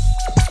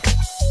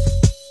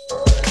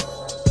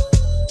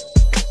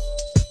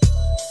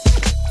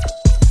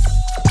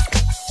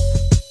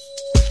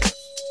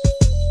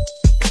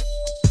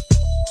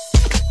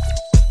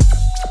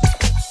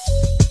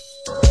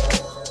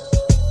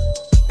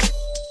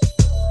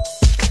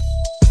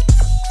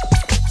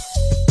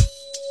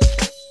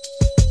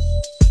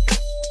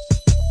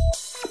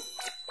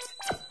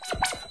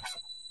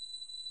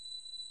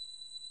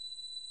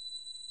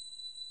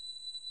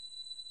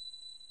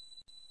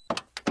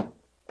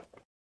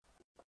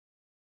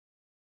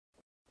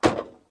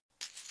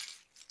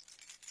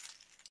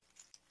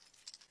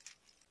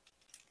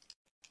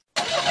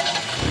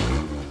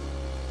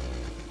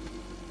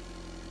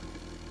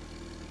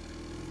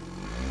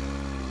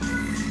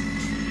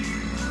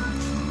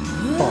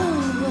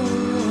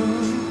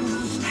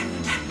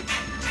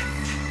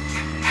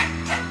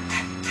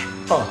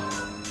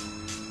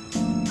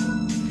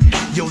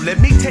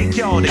 take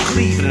y'all to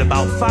Cleveland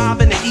about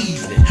 5 in the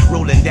evening.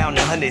 Rolling down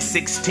the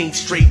 116th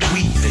Street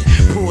weaving.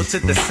 Pulled to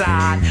the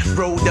side,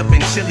 rolled up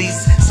in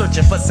Chili's,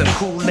 searching for some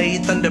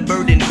Kool-Aid,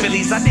 Thunderbird and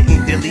Phillies. I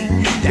didn't dilly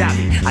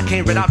dally. I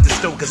came right out the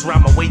store, cause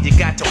round my way you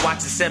got to watch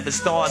the 7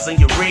 stars on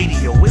your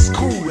radio. It's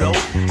cool though,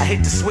 I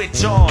hit the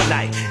switch all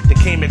night. Then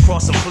came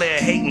across some player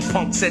hating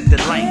punks at the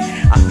light.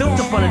 I felt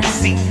up under the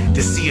seat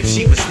to see if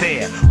she was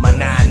there. My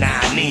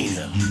 99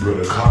 Nina.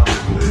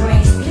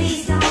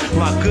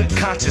 My good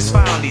conscience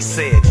finally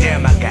said,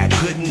 damn, I got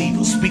good and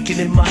evil speaking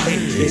in my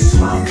head. It's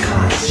my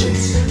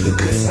conscience, the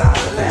good side,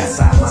 the bad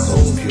side. My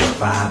soul's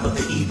purified, but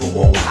the evil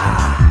won't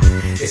hide.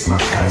 It's my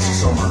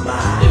conscience on my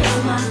mind.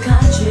 It's my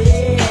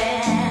conscience.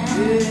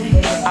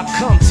 I've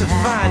come to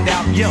find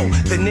out, yo,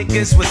 the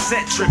niggas was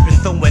set tripping,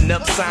 throwing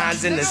up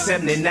signs in the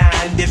 79,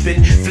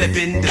 dipping,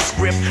 flipping the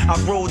script.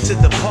 I rode to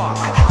the park,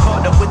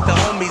 caught up with the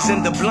homies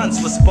and the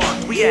blunts was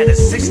sparked. We had a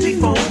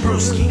 64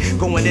 brewski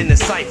going in the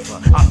cypher.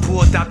 I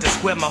pulled out the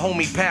square, my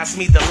homie passed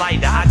me the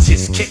lighter. I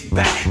just kicked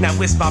back, now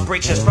it's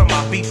vibrations from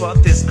my beeper.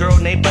 This girl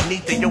named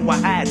Benita, yo, I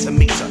had to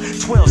meet her.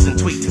 12s and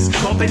tweeters,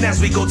 bumping as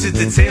we go to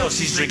the tail.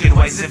 She's drinking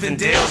white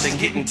Zinfandels and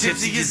getting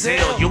tipsy as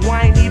hell. Yo,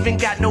 I ain't even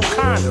got no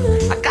condom,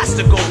 I got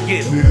to go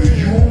get her.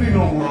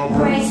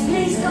 Praise,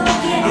 please go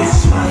get it.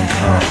 It's my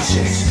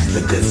conscience,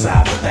 the good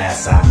side, the bad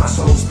side. My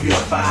soul's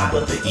purified,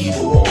 but the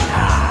evil won't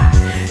hide.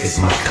 It's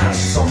my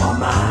conscience on my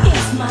mind.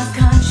 It's my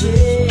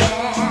conscience.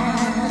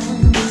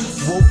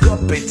 Woke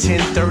up at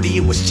 10:30,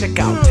 it was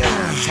checkout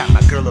time. Tapped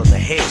my girl on the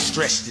head,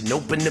 stretched and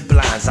opened the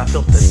blinds. I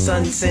felt the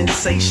sun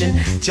sensation,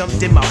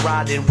 jumped in my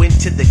ride and went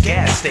to the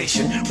gas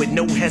station. With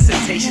no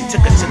hesitation,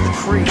 took her to the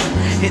crib,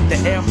 hit the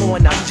air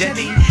horn, I'm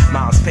jetty.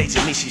 Mom's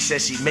paging me, she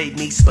says she made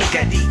me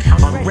spaghetti.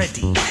 I'm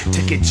ready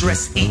to get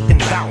dressed, eat and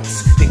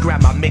bounce. Then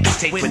grab my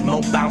mixtape with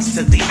more bounce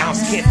to the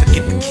ounce. Can't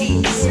forget the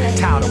keys,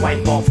 towel to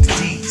wipe off the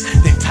D's.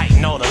 Then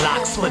tighten all the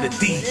locks for the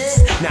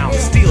D's. Now I'm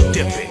still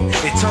dipping.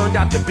 It turned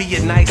out to be a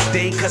nice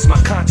day, cause my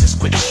conscience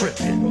quit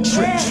tripping.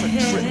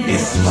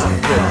 It's my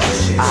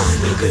conscience,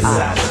 the good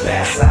side, the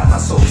bad side. My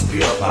soul's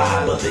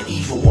purified, but the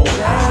evil won't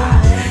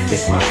hide.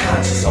 It's my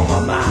conscience on my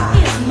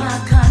mind. It's my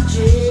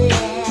conscience.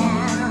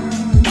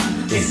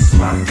 It's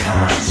my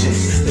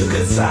conscience, the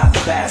good side, the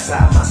bad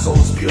side. My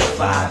soul's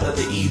purified, but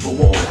the evil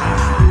won't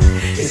hide.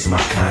 It's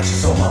my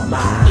conscience on my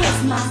mind.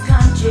 It's my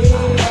conscience.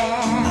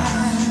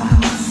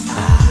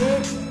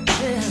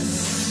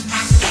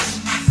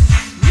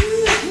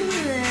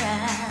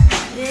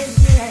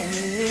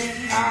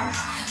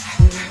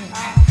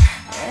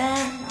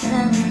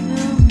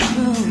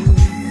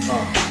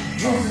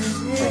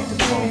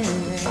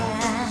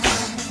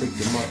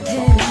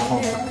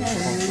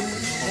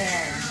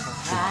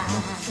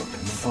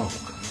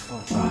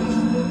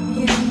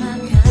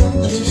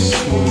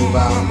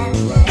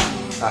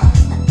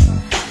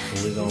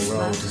 We gon'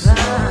 roll to some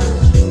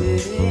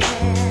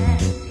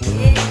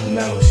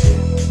mellow shit.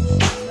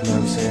 You know what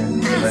I'm saying?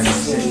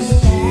 96.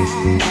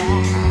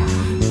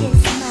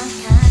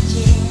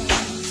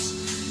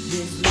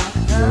 It's my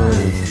conscience.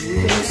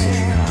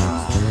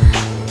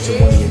 To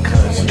one of your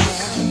conscience.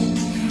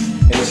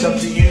 And it's up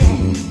to you to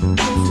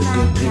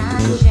good pick the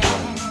good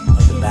one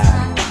of the bad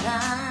one.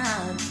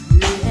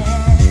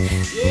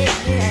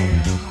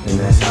 And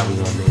that's how we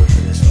gonna do it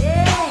for this one.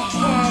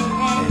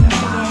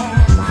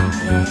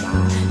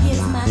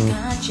 It's my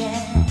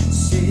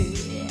conscience.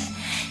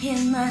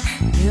 It's my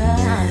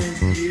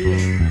conscience.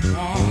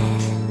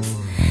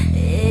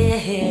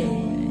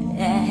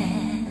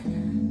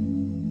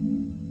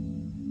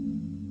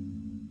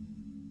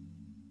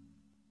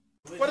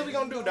 What are we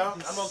gonna do,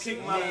 dog? I'm gonna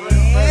kick my butt.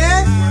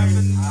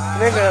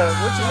 Nigga,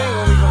 what you mean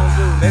what we gonna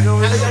do? Nigga,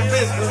 we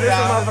this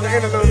motherfucking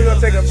interlude, we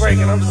gonna take a break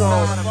and I'm just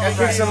gonna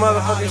kick some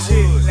motherfucking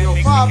shit.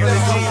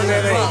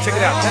 Check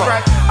it out, come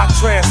on. I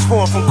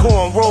transform from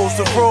cornrows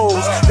to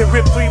rolls, then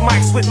rip 3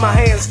 mics with my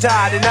hands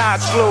tied and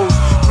eyes closed.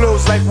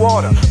 Flows like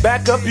water,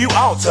 back up you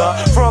alter.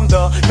 From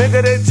the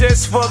nigga that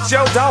just fucked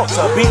your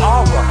daughter. Be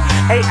aura,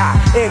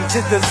 A-I-N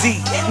to the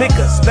Z.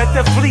 Niggas, let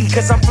them flee,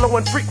 cause I'm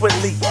flowing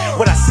frequently.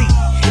 What I see,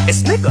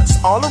 it's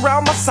niggas all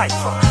around my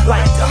cipher.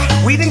 Like,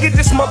 we didn't get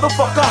this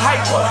motherfucker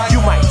hyper.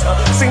 You might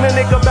seen a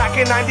nigga back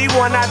in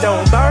 91. I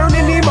don't burn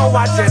anymore,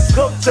 I just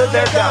cook to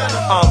the done.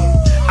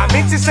 I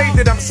meant to say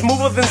that I'm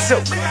smoother than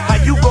silk. How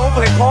you gon'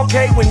 play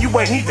parquet when you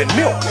ain't even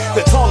milk?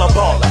 The taller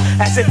baller,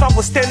 as if I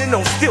was standing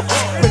on stilts.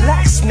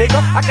 Relax, nigga,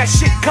 I got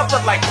shit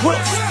covered like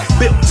quilts.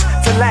 Built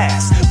to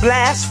last,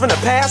 blast from the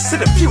past to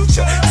the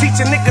future.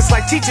 Teaching niggas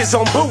like teachers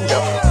on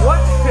Buddha. What?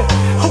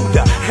 Who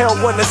the hell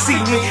wanna see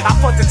me? I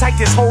fuck the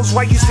tightest hoes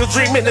while you still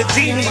dreaming of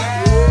genie.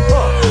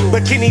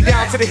 Bikini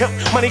down to the hip,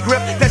 money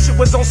grip. That shit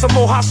was on some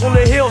more house on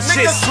the hill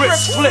shit.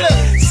 Scripts flip,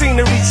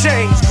 scenery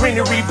change,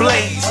 greenery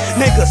blaze.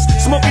 Niggas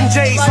smoking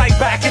J's like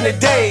back in the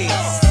days.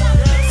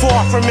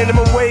 Far from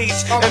minimum wage,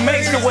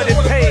 amazed at what it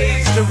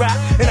pays to rap.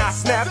 And I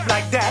snap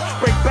like that,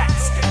 break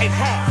backs in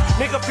half.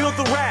 Nigga feel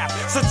the rap,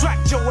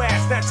 subtract your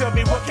ass. Now tell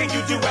me what can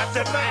you do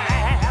after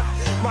math?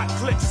 My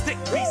click stick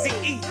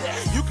BCE.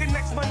 You can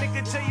next my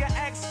nigga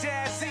J-X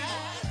Jazzy.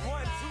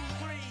 1, 2,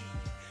 3.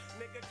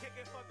 Nigga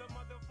kicking for the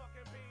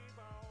motherfucking beat.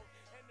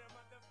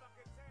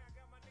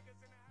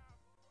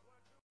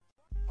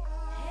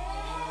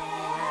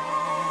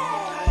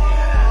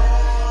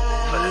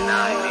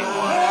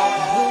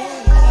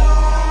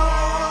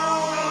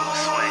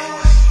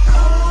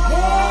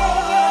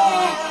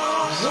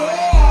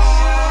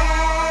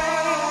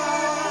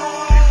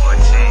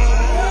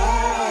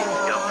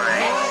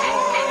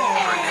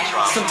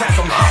 Sometimes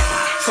I'm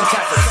happy,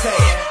 sometimes I'm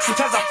sad.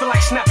 Sometimes I feel like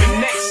snapping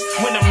necks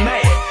when I'm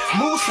mad.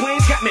 Mood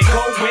swings got me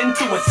going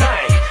through a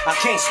thing. I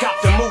can't stop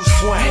the mood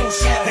swings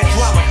that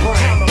drama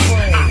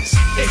brings.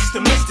 It's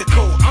the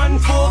mystical,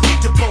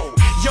 unforgettable.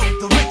 Yo,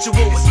 the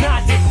ritual is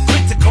not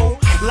hypocritical.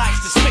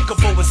 Life's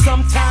despicable and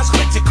sometimes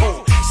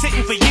critical.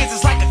 Sitting for years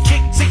is like a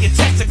kick to your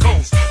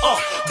testicles.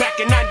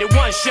 Back in 91,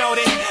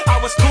 shorty, I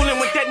was coolin'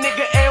 with that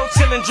nigga L,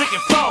 chillin',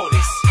 drinking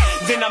 40s.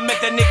 Then I met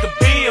that nigga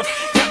Bill,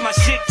 got my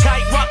shit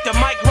tight, rocked the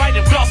mic right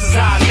and floss as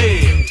I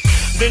lived.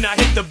 Then I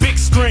hit the big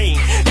screen,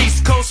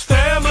 East Coast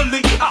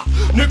family.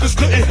 Niggas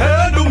couldn't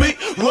handle me.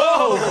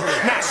 Whoa,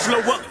 now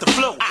slow up the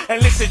flow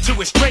and listen to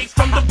it straight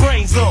from the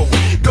brain zone.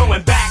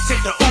 Going back to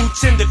the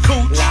ooch and the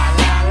cooch.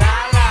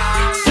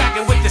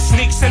 Sagging with the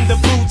sneaks and the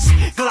boots.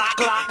 Glock,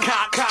 glock,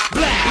 cock, cock,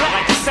 black.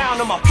 Like the sound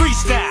of my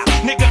freestyle.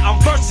 Nigga,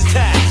 I'm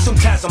versatile.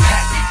 Sometimes I'm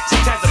happy,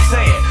 sometimes I'm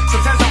sad.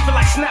 Sometimes I feel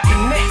like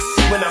snapping necks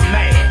when I'm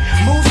mad.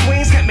 Mood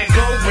swings got me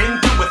going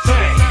through a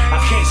thing. I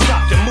can't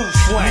stop the mood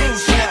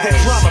swings. The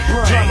drama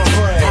brings.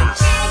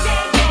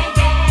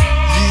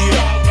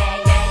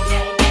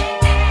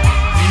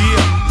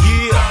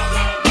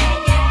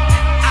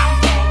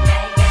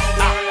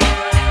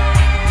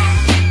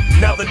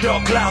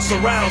 Dark cloud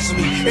surrounds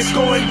me, it's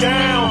going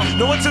down.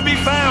 No one to be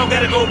found,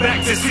 gotta go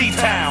back to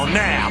C-Town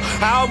now.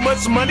 How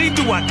much money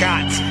do I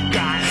got?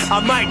 I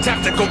might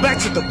have to go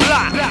back to the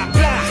block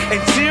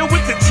and chill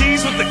with the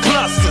G's with the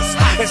clusters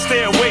and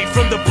stay away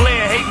from the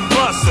player hating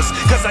busters.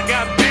 Cause I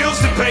got bills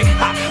to pay.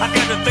 I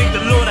gotta thank the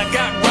Lord I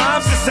got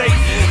rhymes to say.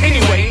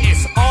 Anyway,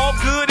 it's all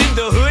good in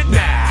the hood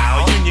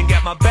now. Union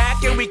got my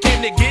back and we came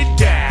to get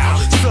down.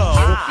 So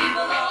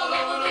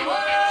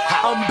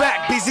I'm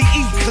back, busy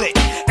E-Click.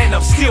 And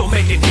I'm still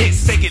making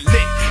hits, they get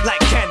lit like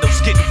candles,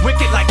 get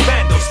wicked like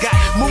vandals. Got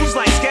moves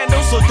like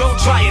scandals, so don't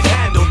try and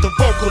handle the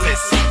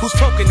vocalist who's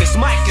talking this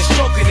mic and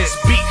stroking this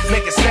beat,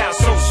 make it sound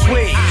so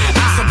sweet.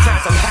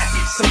 Sometimes I'm happy,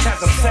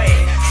 sometimes I'm sad.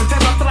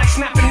 Sometimes I feel like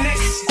snapping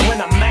necks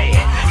when I'm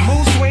mad.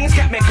 Mood swings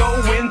got me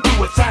going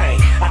through a thing.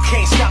 I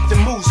can't stop the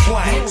mood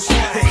swings.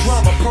 The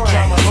drama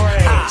brings.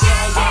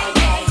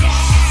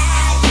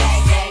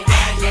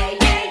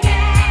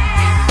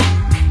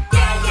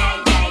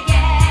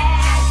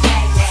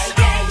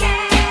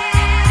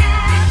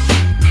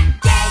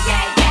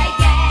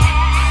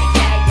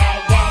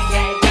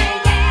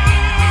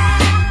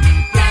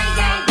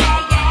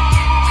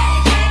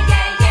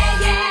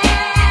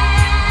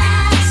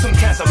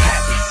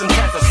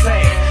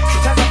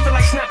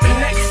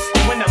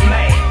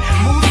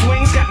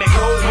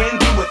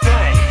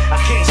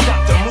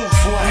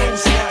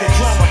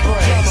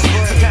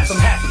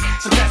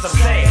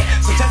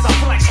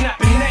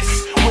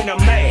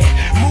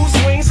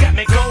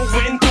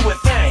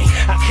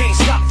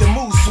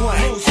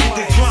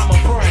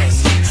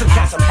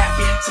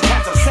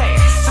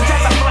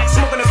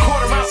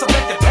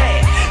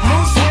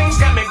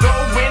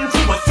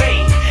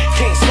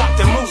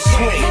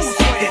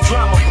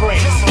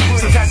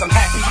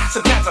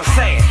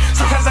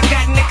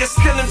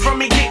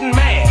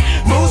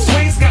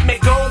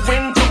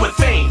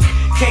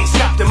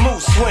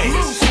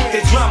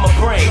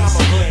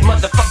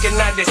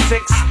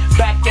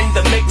 Back in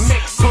the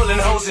mix, pulling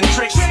hoes and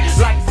tricks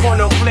like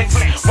porno flicks.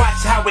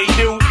 Watch how we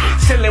do,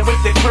 chilling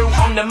with the crew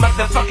on the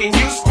motherfucking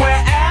U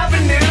Square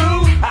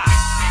Avenue.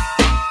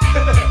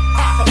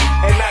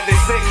 And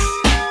 96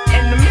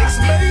 in the mix,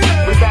 baby.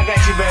 We back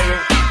at you, baby.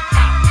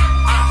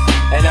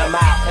 And I'm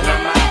out, and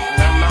I'm out,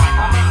 and I'm out.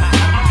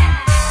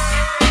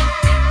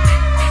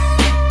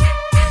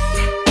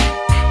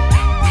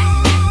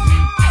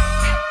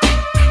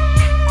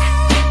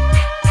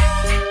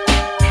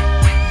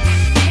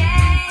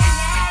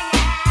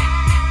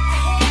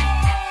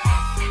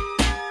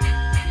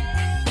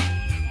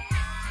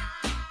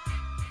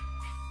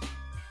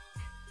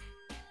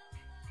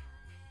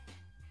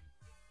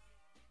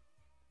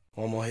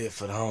 One more hit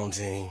for the home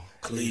team,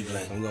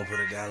 Cleveland. I'm gonna put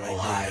it down like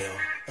Ohio.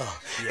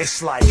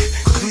 It's like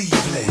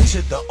Cleveland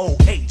to the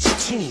OH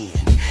team.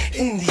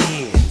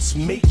 Indians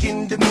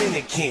making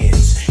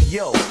Dominicans.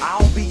 Yo,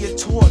 I'll be a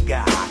tour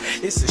guide.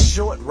 It's a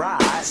short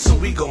ride, so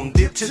we gon'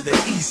 dip to the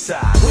east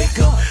side. Wake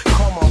up,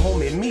 call my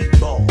homie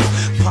Meatball.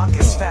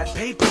 Pockets fat,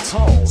 paper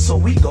tall, so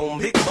we gon'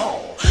 big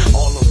ball.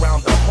 All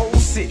around the whole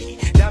city,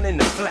 down in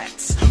the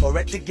flats, or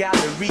at the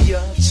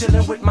Galleria,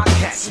 chillin' with my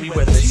cats. We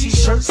wear the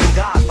t-shirts and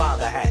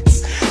Godfather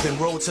hats. Then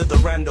roll to the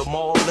Randall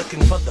Mall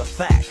looking for the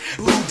fat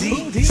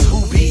Rudy's.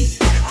 Who be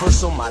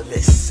first on my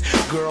list?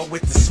 Girl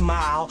with the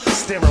smile,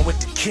 staring with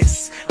the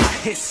kiss. I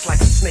hiss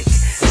like a snake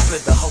and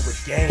slid the hoe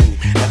with game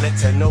and let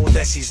her know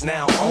that she's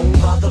now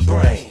owned by the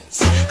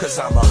brains. Cause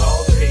I'm a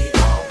OP,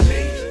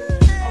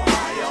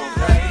 Ohio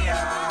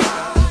player,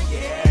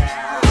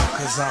 yeah.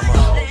 Cause I'm a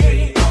OP,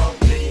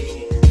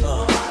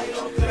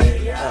 Ohio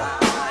player,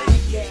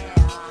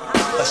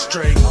 yeah. A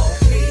straight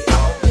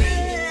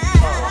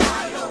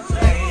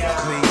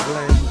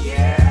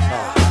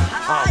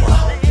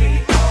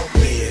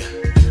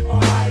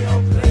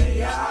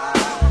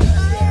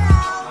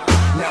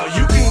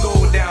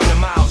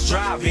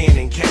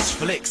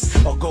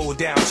or go go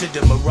down to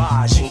the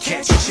Mirage and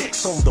catch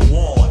chicks on the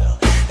water.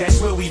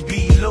 That's where we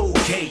be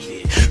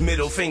located.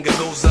 Middle finger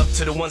goes up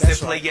to the ones that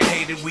play you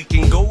hated. We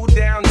can go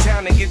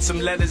downtown and get some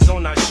letters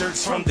on our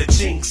shirts from the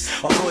Jinx,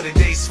 or go to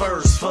Days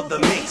First for the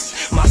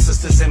minks. My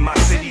sisters in my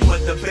city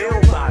with the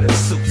bell-bottom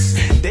suits,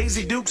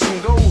 Daisy Dukes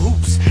and gold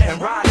hoops and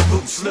rider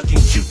boots, looking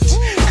cute.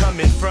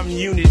 Coming from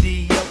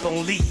Unity up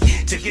on Lee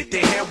to get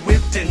their hair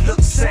whipped and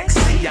look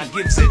sexy. I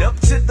gives it up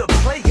to the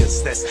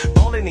players that's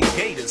ballin' in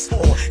gators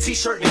or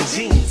t-shirt and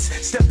jeans.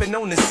 Stepping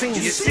on the scene,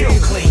 you're still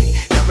clean.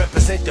 Now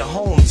represent the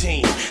home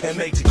team and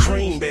make the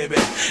cream, baby,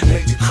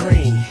 make the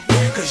cream.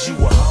 Cause you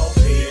a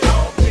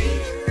Ohio player,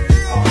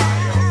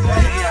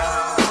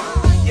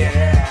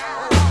 yeah.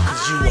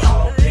 Cause you a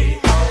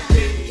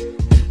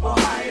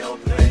Ohio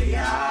player,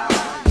 yeah.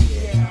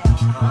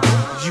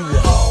 You a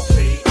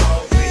Ohio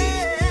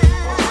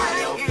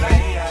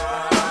player,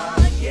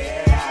 yeah.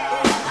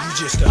 You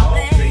just a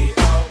Ohio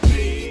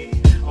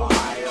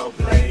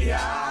player,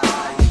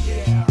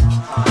 yeah.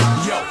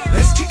 Yo,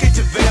 let's kick it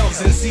to Vales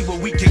and see what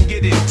we can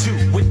get into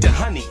with the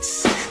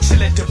honeys.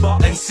 Chill at the bar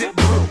and sip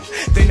brew.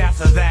 Then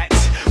after that,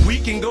 we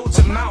can go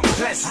to Mount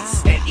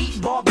Pleasant and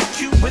eat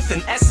barbecue with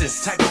an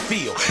essence type of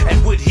feel.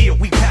 And Wood Hill,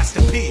 we pass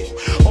the pill.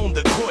 On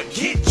the court,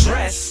 get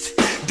dressed.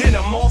 Then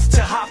I'm off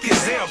to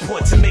Hopkins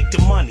Airport to make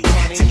the money,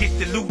 to get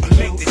the loot and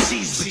make the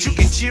cheese. But you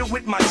can chill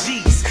with my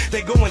G's.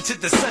 They go into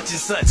the such and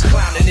such,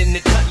 clowning in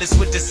the Cutlass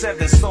with the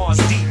 7 stars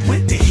deep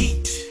with the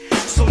heat.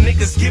 So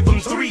niggas give them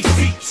 3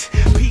 feet.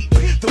 Peep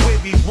the way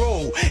we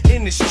roll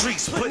in the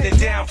streets, putting it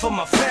down for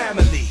my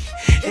family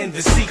in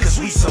the sea. Cause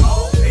we some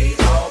Ohio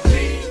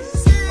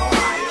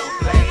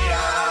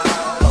players,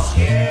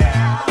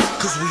 yeah.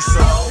 Cause we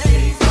some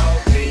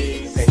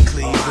and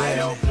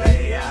Cleveland,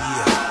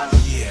 yeah.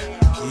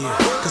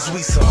 Cause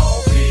we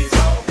some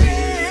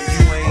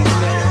you ain't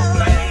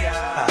player,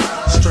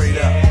 straight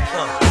up,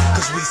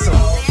 cause we some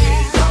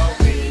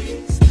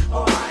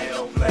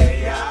Ohio players.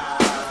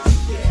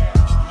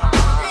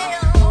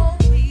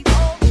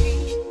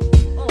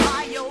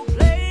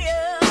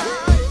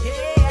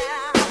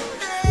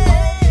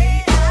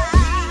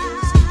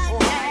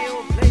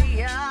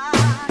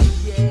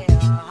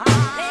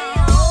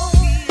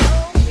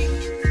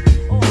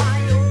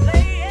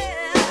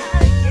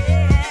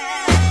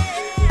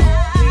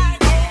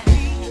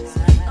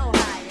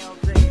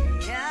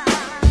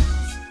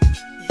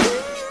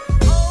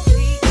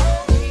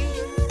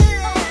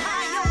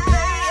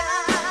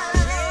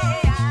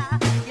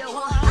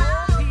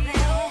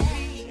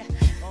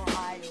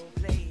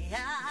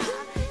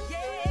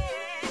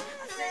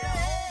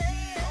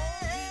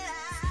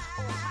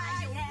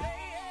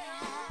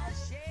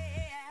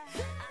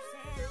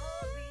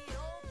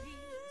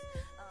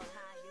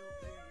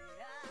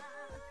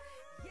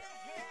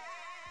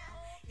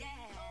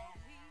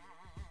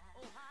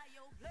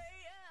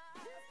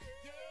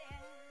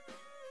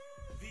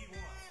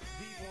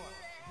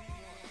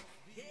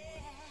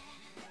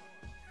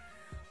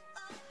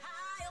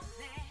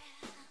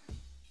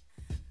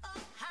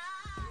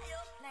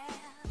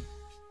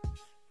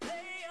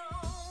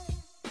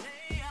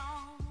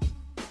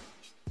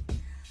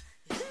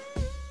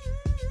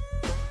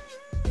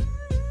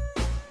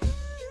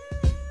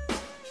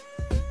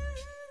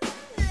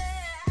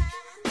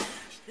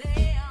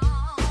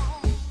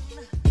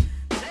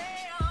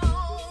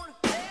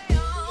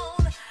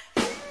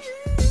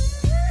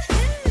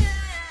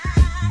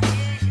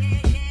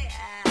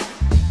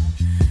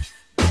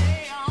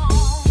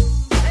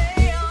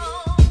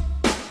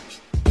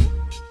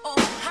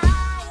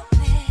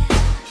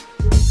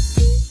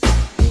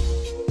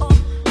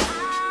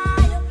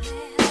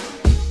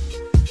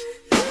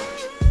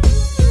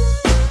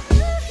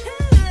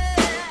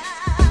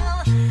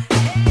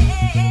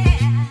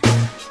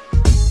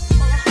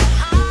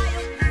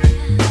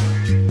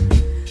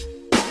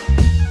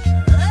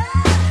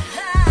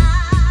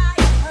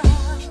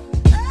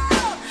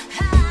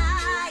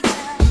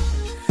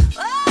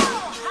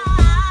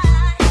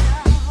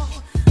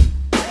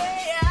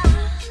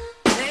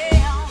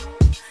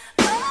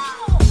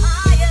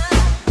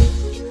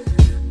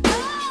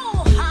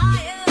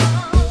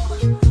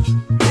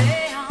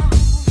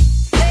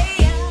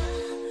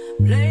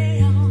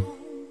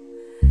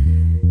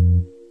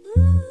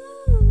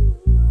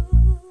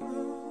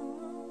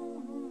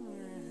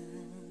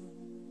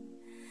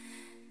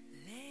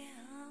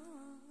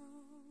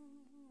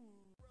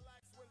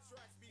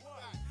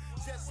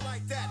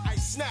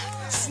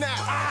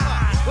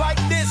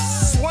 Like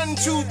this, 1,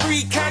 2,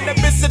 3,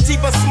 cannabis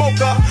sativa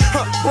smoker,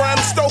 Bram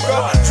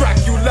Stoker,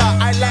 Dracula,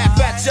 I laugh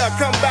at ya,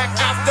 come back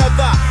after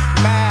the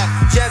math,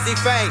 Jazzy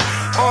Faye,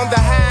 on the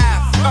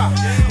half,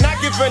 not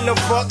giving a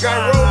fuck,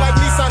 I roll like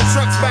Nissan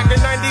trucks back in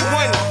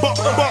 91,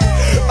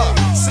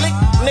 slick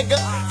nigga,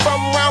 from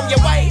round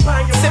your way,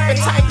 sipping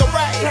Tiger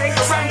Ray,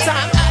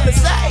 sometimes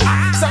Alizé,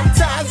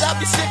 sometimes I'll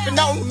be sipping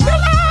on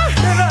Miller,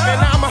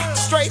 and I'm a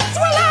straight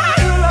thriller.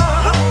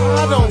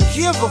 I don't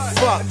give a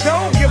fuck.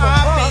 I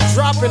be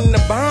dropping the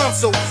bomb,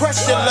 so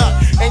press your luck.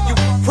 And you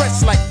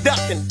press like duck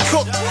and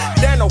cook.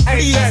 Then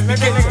please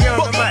begin to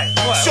book.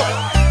 Sure.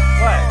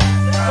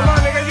 Come on,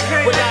 nigga, you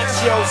can't.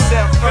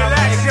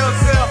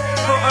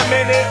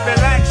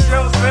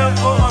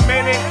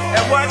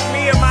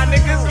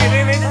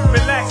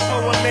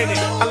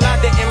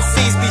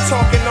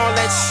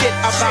 that shit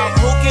about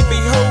who can be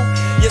who,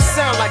 you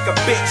sound like a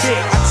bitch.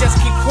 I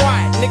just keep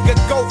quiet, nigga,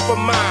 go for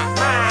mine.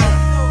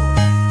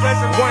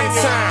 One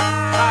time,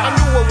 I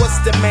knew it was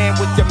the man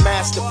with your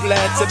master plan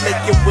to make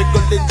you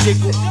wiggle and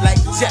jiggle like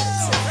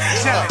Jackson.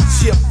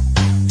 Chip,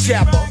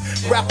 Jabber,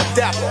 rapper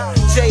dapper,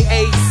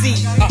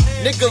 J-A-Z.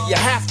 Nigga, you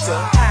have to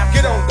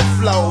get on the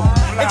flow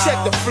and check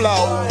the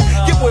flow.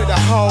 Get with a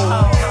hoe,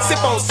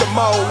 sip on some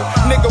more.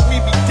 Nigga, we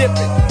be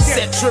dipping,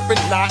 set tripping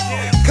not.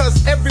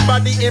 Cause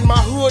everybody in my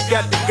hood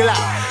got the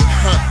Glock.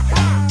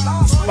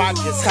 Spot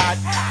gets hot,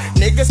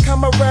 niggas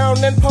come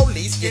around and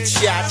police get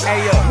shot.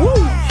 Hey yo, woo,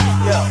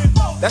 yo,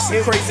 that's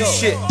some crazy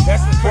shit.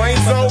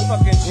 Brainzo,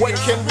 what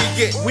can we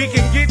get? We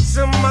can get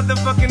some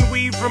motherfucking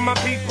weed from my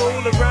people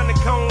around the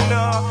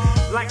corner,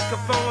 like a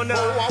phone.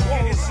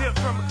 Get it shit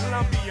from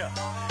Colombia.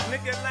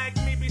 Nigga like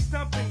me be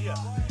stumping ya.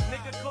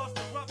 Nigga cost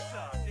the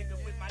rupture. Nigga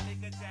with my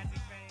nigga Jazzy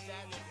Fang.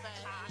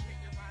 I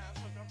think the miles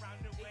from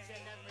around the way. I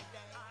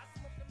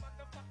smoke the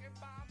motherfucking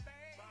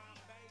Bombay.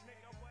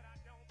 Nigga, what I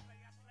don't play,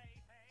 I slay.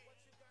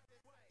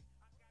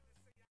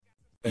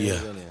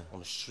 Yeah, on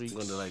the street,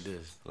 gonna do like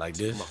this. Like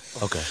this?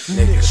 Okay.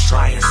 Niggas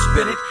try and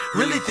spit it,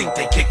 really think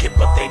they kick it,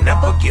 but they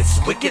never get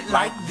wicked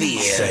like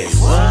this. Say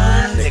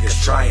what?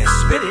 Niggas try and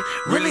spit it,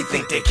 really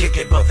think they kick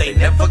it, but they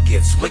never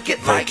get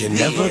wicked like this. They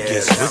can never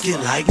get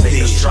wicked like Niggas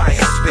this. try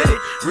and spit it,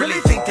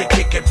 really think they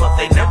kick it, but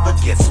they never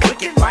get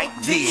wicked like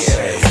this.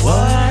 Say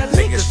what?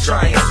 Niggas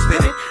try and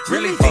spit it,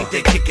 really think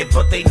they kick it,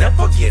 but they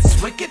never get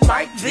wicked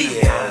like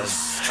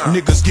this.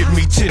 Niggas give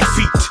me 10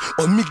 feet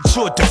or meet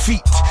your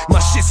defeat. My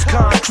shit's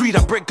concrete,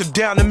 I break them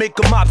down and make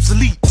them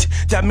obsolete.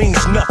 That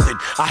means nothing,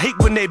 I hate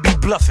when they be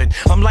bluffing.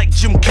 I'm like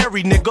Jim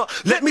Carrey, nigga,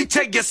 let me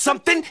tell you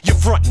something. You're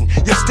frontin',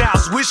 your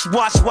style's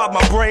wish-wash while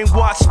my brain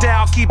wash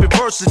style. Keep it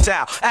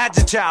versatile,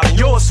 agile, and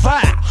yours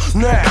foul.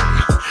 Now,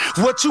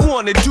 what you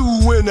wanna do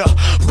when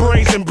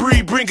brains and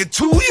breed bring it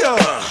to ya?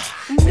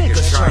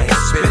 Niggas try and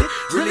spit it,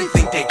 really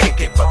think they kick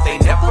it, but they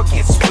never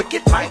get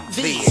wicked like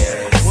this.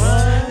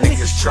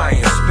 Niggas try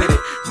and spit it,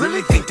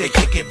 really think they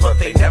kick it, but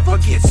they never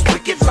get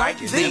wicked like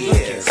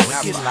this.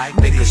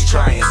 Niggas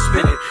try and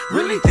spit it,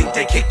 really think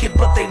they kick it,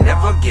 but they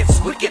never get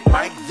wicked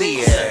like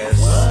this.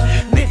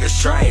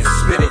 Niggas try and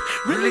spit it,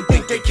 really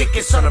think they kick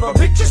it, son of a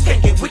bitch just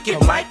can't get wicked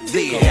like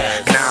this.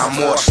 Now I'm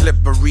more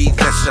slippery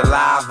than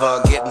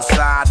saliva, get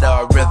inside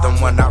a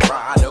rhythm when I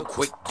ride a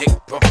quick dick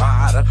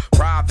provider.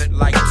 Private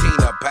like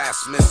Tina,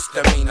 past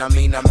misdemeanor.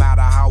 No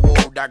matter how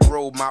old I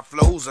grow, my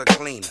flows are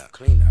cleaner.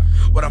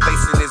 What I'm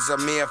facing is a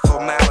mere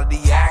formality,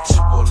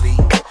 actually.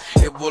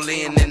 It will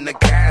end in a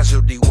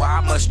casualty.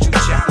 Why must you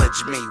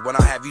challenge me when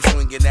I have you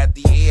swinging at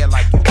the air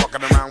like you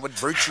walking around with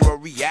virtual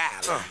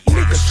reality?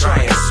 Niggas try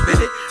and spit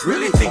it,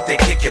 really think they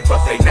kick it,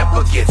 but they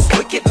never get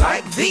wicked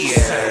like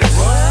this.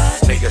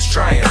 Niggas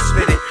try and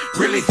spit it,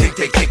 really think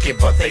they kick it,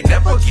 but they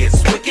never get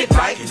wicked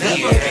like this.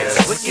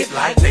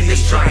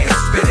 Niggas try and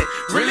spit it,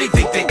 really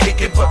think they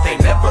kick it, but they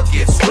never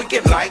get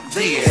wicked like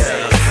this.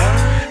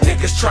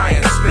 Niggas try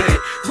and spit it,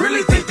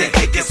 really think they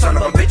kick it, son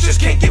of a bitches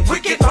can't get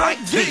wicked like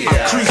this.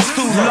 I crease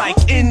through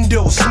like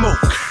Indo smoke.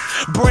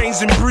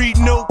 Brains and breed,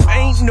 nope,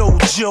 ain't no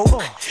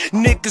joke.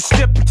 Niggas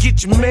step and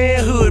get your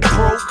manhood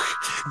broke.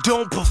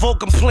 Don't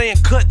provoke, I'm playing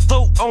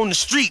cutthroat on the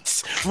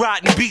streets.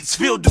 Riding beats,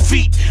 feel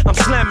defeat. I'm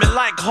slamming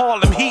like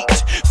Harlem Heat.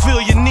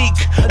 Feel unique,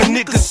 a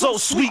nigga so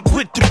sweet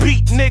with the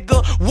beat,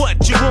 nigga.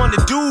 What you wanna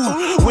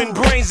do when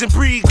brains and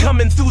breed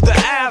coming through the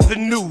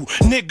avenue?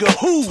 Nigga,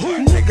 who?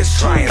 Niggas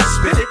try and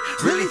spit it,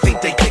 really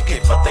think they kick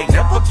it, but they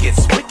never get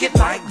wicked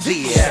like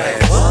this.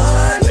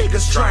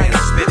 Niggas try and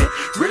spit it,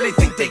 really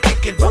think they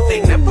kick it, but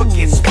they never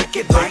get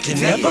wicked like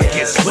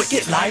this.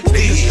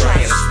 Niggas try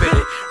and spit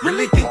it,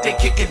 really think they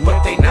kick it,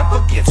 but they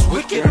never get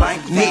wicked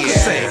like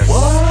this.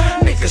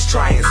 Niggas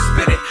try and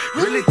spit it,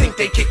 really think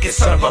they kick it,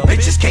 son of a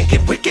bitches can't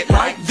get wicked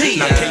like this.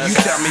 Now can you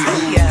tell me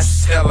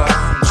who's Ella?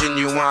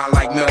 Genuine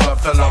like Miller,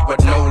 fill up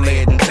with no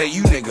lid and tell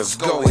you niggas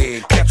go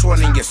ahead. Catch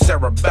one in your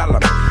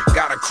cerebellum.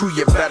 Got a crew,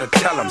 you better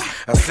tell them.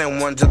 I send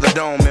one to the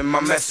dome and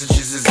my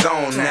messages is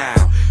on now.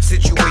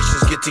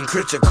 Situation's getting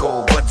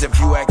critical, but if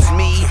you ask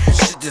me,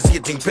 shit is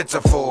getting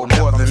pitiful.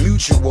 More than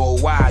mutual,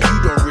 why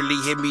you don't really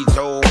hear me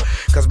though?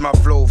 Cause my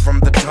flow from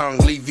the tongue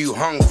leave you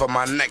hung for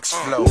my next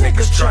flow.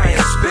 Niggas try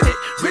and spit it,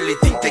 really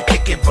think they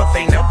kick it, but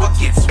they never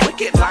get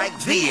wicked like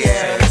this.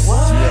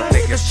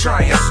 Niggas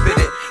try and spit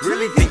it,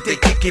 really think they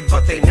kick it,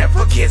 but they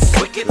never get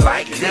wicked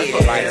like this.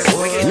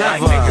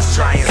 Niggas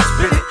try and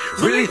spit it,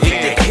 really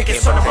think they kick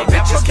it, son of a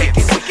bitches can't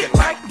get wicked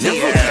like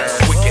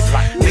this.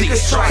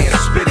 Niggas try and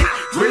spit it,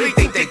 really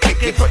think they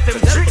kick it, but them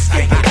tricks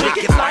can't get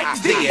wicked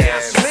like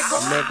this.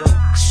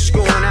 Just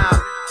going out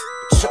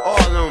to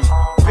all them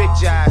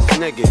bitch ass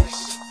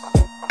niggas,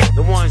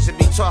 the ones that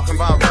be talking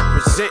about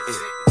representing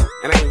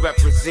and ain't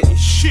representing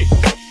shit.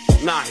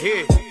 Not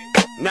here,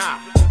 nah.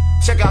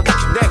 Check out the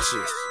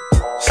connections.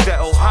 It's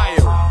that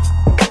Ohio,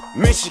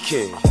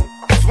 Michigan,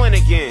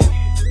 Flanagan,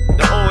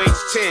 the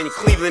OH10,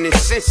 Cleveland and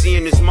Cincy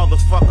in this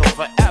motherfucker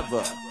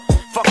forever.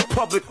 Fuck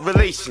public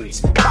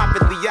relations,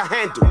 privately I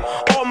handle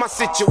all my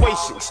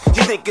situations.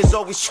 You niggas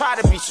always try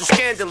to be so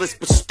scandalous,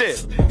 but still,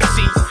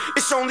 see,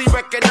 It's only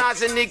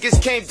recognizing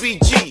niggas can't be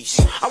G's.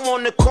 I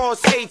wanna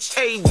cause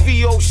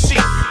HAVOC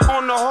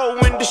on the whole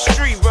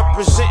industry,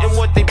 representing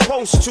what they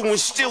post to and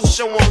still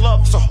showing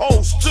love to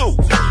hoes too.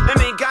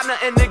 And ain't got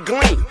nothing to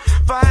glean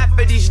for half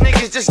of these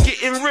niggas just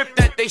getting ripped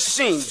at they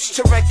seams.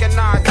 To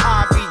recognize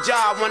I be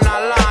job when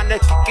I line, to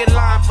kick a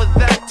line for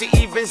that to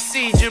even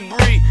see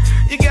Jabri.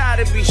 You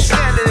gotta be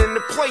standing in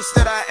the place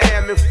that I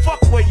am, and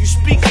fuck where you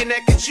speaking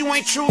at, cause you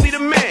ain't truly the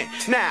man.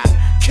 Now,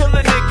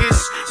 killer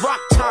niggas, rock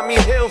Tommy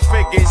Hill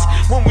figures,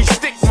 when we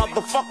stick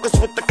motherfuckers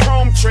with the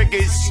chrome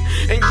triggers,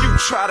 and you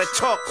try to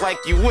talk like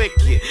you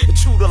wicked.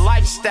 True to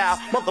lifestyle,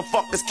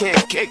 motherfuckers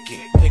can't kick it.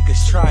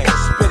 Niggas try and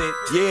spit it,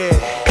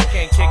 Yeah,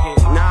 can't kick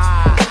it.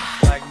 nah.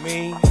 Like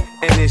me,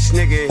 And this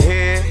nigga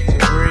here,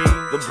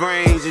 the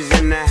brains is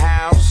in the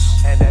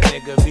house, and that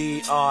nigga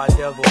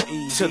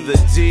B-R-double-E to the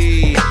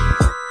D.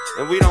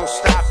 And we don't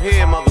stop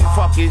here,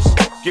 motherfuckers.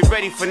 Get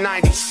ready for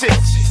 96.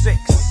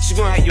 She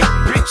gonna have your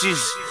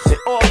bitches and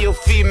all your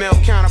female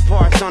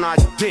counterparts on our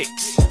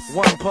dicks.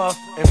 One puff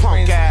and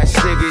Punk ass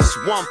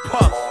niggas, one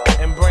puff.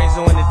 and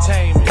Brainzo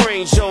Entertainment.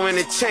 Brain Show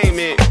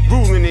Entertainment,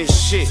 ruling this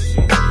shit.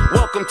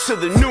 Welcome to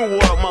the new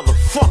world,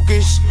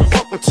 motherfuckers.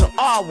 Welcome to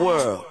our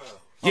world.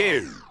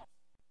 Yeah.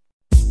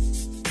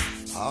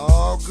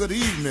 Oh, good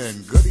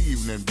evening,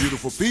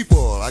 beautiful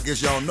people. I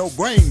guess y'all know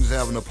Brain's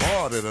having a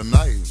party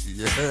tonight.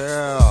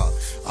 Yeah,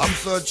 I'm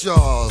Sir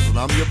Charles, and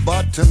I'm your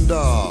bartender.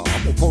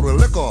 I'm gonna pour the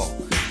liquor.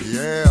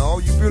 Yeah,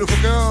 all you beautiful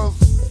girls,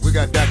 we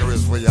got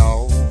daiquiris for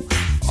y'all.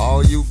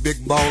 All you big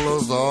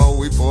ballers, oh,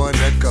 we pouring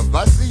that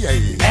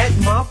Cavassier. At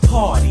my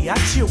party, I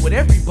chill with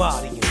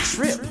everybody and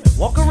trip.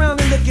 Walk around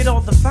and look at all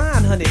the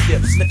fine honey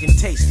dips, looking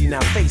tasty. Now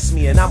face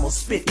me and I'ma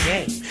spit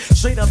game.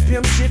 Straight up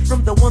pimp shit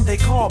from the one they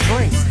call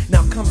brains.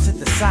 Now come to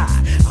the side,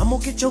 I'ma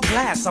get your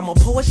glass. I'ma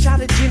pour a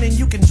shot of gin and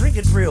you can drink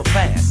it real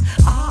fast.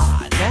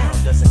 Ah, now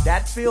doesn't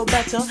that feel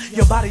better?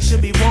 Your body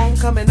should be warm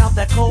coming out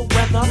that cold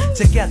weather.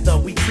 Together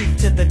we creep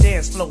to the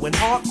dance floor and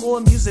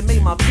hardcore music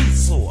made my feet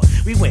sore.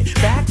 We went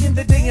back in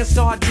the day and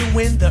started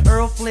doing the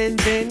Earl Flynn.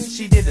 Then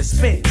she did a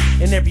spin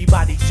and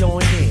everybody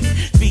joined in.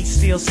 Feet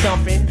still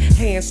stumping,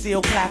 hands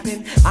still clapping.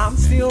 I'm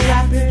still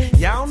rapping,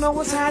 y'all know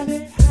what's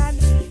happening.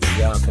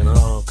 Y'all can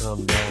all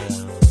come down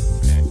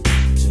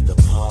to the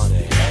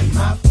party. At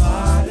my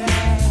party,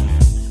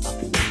 I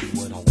can do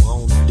what I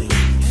wanna do.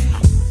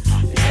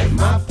 At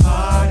my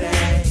party,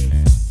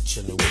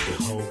 chillin' with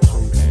the whole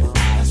crew, my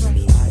eyes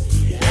blue.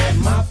 At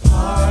my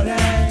party,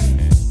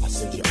 I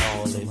said you're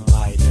all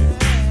invited.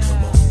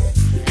 Come on.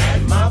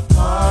 At my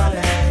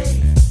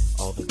party,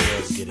 all the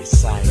girls get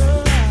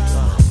excited.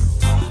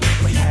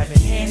 We're having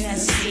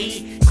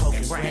Hennessy, Coke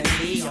and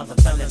brandy. All the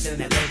fellas and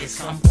the ladies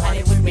come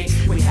party with me.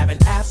 We have an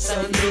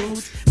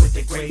absolute with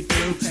the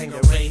grapefruit,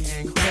 tangerine,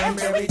 and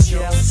cranberry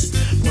juice.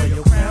 Pour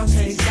your crown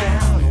face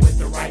down with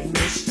the right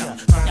mixture.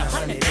 Find a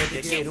honey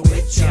to get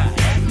with ya.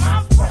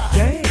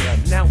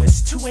 Damn, now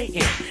it's 2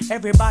 a.m.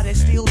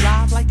 Everybody's still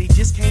live like they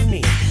just came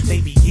in. They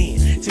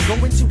begin to go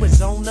into a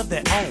zone of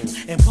their own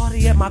and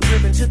party at my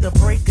crib until the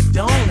break of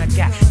dawn. I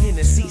got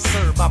Hennessy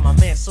served by my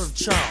man Sir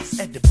Charles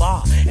at the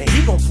bar, and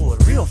he gon' pour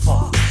it real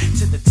far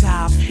to the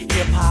top.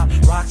 Hip hop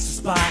rocks the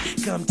spot.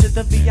 Come to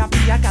the VIP,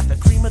 I got the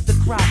cream of the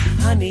crop.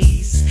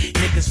 Honeys,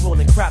 niggas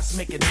rolling crops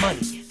making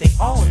money. They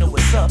all know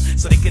what's up,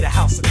 so they get a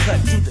house and cut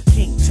to the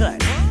King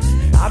Tut.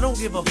 I don't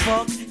give a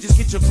fuck, just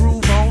get your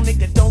groove on,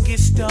 nigga, don't get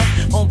stuck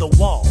on the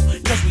wall.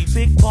 Cause we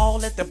big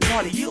ball at the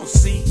party, you'll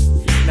see.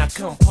 Now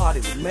come party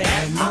with me.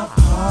 At my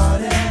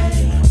party.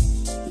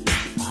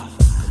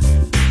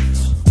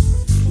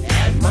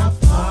 At my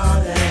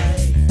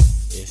party.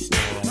 It's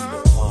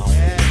time to party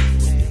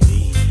with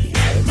me.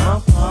 At my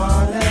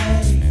party.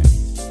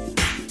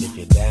 If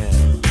you're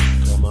down,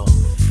 come on.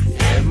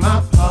 At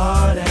my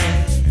party.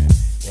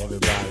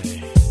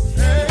 Everybody,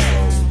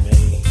 roll with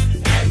me.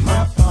 At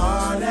my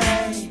party.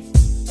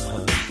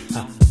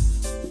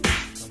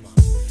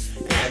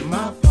 At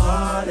my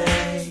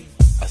party.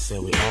 I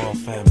said we all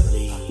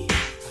family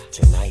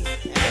tonight.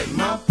 At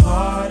my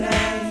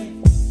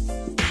party.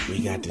 We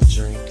got the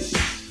drinks.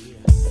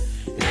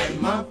 At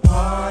my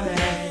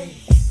party.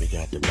 We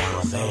got the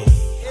Bombay.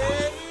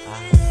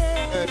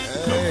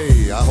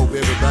 Hey, I hope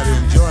everybody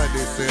enjoyed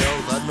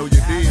themselves. I know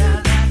you did.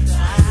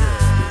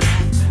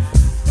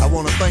 I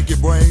want to thank you,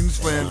 Brains,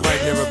 for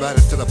inviting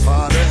everybody to the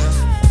party.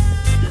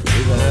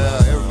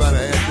 Yeah, everybody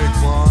had big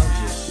fun.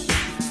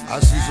 I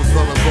see some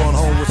fellas going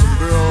home with some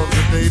girls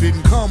that they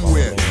didn't come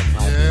with.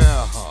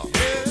 Yeah.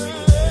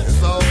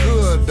 It's all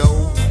good,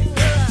 though.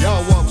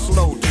 Y'all walk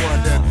slow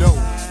toward that door.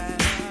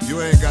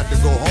 You ain't got to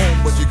go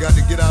home, but you got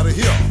to get out of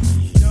here.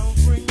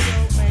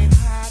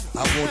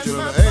 I want you to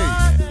know, hey,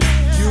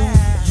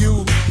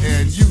 you,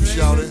 and you,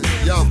 shout it.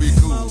 Y'all be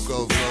cool,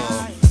 cause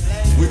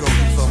we gonna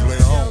do something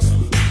later on.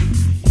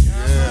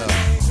 Yeah.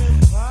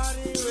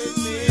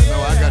 You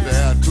know, I got to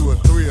have 2 or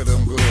 3 of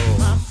them girls.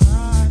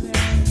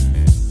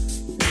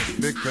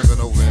 Big pimpin'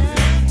 over in here.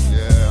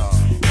 Yeah.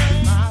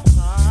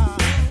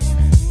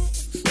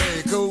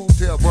 Stay cool,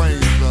 tell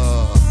Brains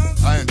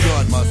I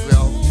enjoyed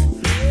myself.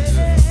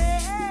 Yeah.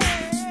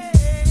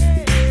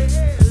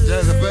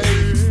 Jazzy baby.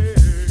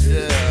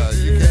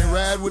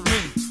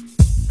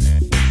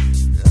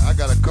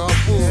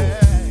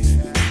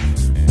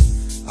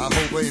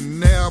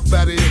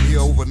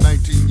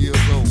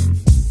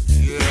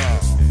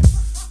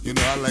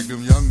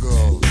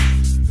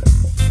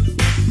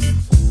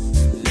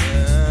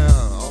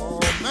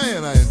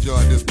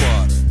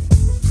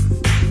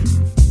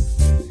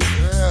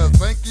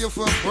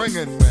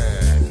 swinging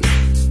man.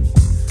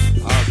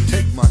 I'll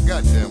take my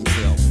goddamn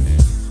self.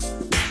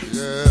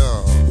 Yeah.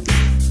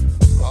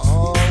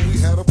 Oh, we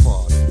had a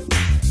party.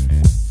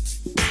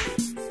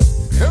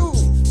 Cool.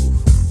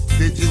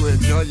 Did you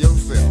enjoy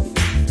yourself?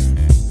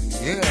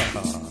 Yeah.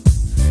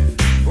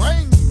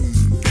 Bring.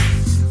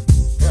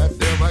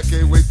 Goddamn, I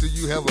can't wait till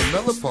you have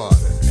another party.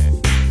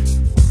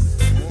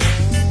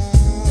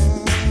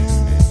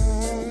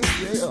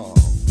 Yeah.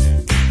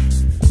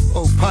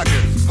 Oh,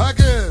 pockets,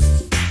 pockets.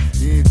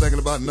 He ain't thinking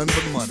about nothing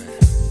but money.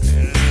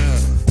 Yeah.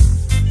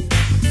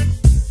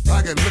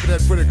 Pocket, look at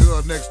that pretty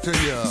girl next to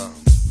you.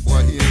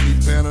 Boy, he ain't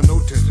even paying her no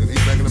attention.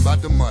 He's thinking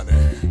about the money.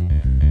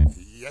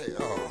 Yeah.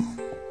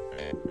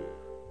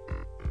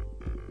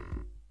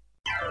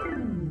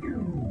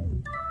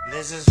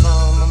 This is for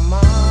my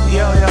mom.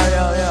 Yo.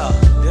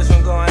 This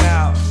one going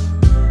out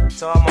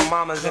to all my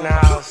mamas in the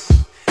house.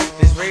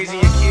 Just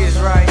raising your kids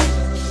right,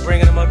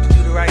 bringing them up to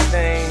do the right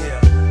thing.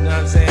 You know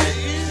what I'm saying?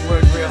 You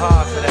worked real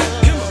hard for that.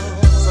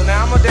 So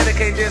now I'm gonna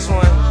dedicate this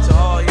one to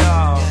all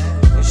y'all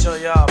and show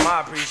y'all my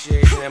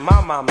appreciation and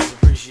my mama's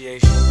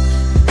appreciation.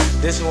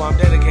 This is who I'm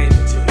dedicated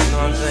to, you know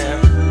what I'm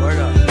saying? Word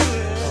up.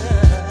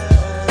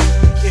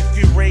 If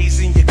you're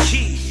raising your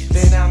kids,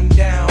 then I'm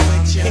down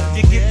with you. If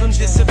you give them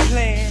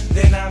discipline,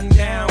 then I'm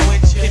down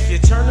with you. If you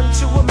turn them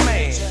to a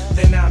man,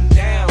 then I'm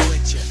down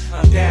with you.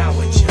 I'm down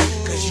with you,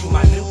 cause you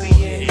my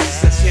Nubian.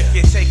 If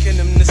you're taking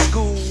them to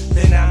school,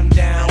 then I'm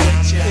down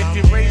with you. If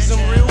you raise them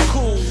real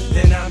cool,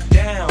 then I'm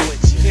down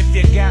with you. If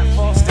you got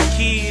foster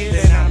kids,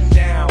 then I'm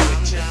down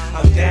with you.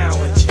 I'm down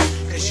with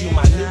you, cause you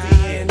my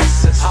Nubian.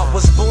 I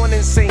was born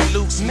in St.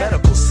 Luke's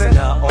Medical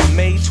Center. On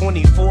May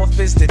 24th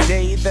is the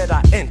day that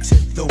I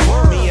entered the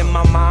world. Me and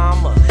my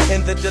mama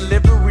in the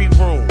delivery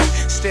room,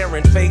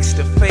 staring face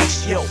to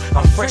face. Yo,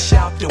 I'm fresh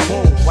out the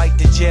womb. Wipe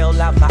the gel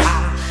out my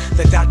eye.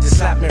 The doctor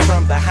slapped me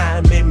from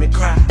behind, made me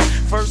cry.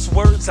 First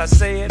words I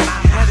said, my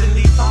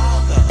heavenly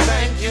Father,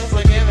 thank you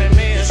for giving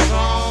me a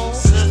strong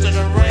sister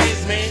to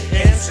raise me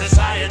in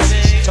society.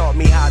 She taught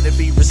me how to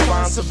be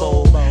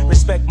responsible,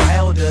 respect my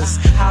elders,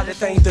 how to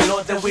thank the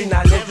Lord that we're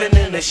not living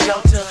in a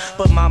shelter.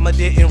 But mama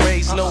didn't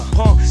raise no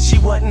punk, she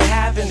wasn't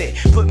having it.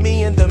 Put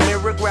me in the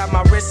mirror, grab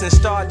my wrist and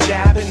start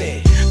jabbing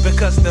it.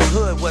 Because the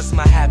hood was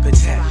my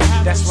habitat,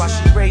 that's why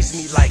she raised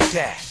me like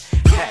that.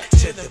 Hat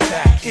to the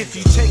back. If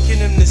you taking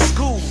them to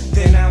school,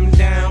 then I'm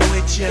down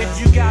with you. If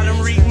you got them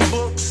reading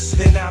books,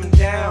 then I'm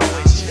down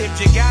with you. If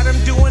you got them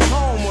doing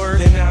homework,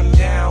 then I'm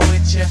down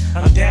with you.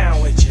 I'm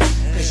down with you,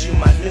 cause you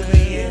my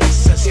Nubian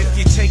sister. If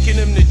you taking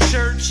them to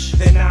church,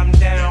 then I'm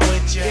down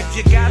with you. If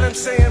you got them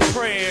saying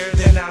prayers,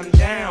 then I'm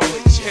down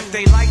with you. If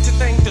they like to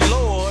thank the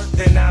Lord,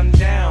 then I'm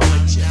down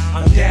with you.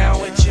 I'm down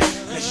with you,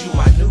 cause you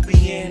my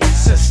Nubian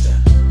sister.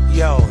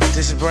 Yo,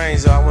 this is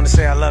Brains, though. I wanna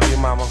say I love you,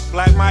 mama.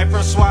 Black Mike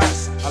from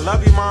Swats, I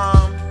love you,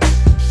 mom.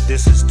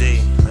 This is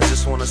D. I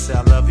just wanna say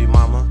I love you,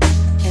 mama.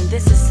 And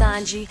this is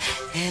Sanji,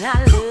 and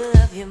I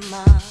love you,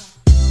 mom.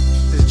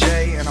 This is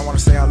Jay, and I wanna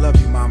say I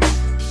love you, mama.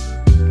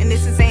 And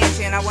this is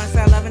Angie, and I wanna say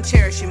I love and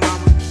cherish you,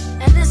 mama.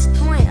 And this is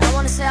Point, I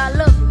wanna say I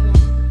love you,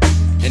 mom.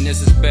 And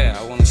this is Bear,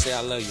 I wanna say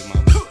I love you,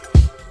 mama.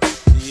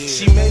 Yeah.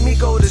 She made me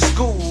go to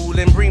school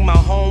and bring my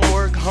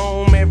homework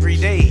home every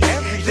day.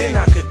 Then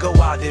I could go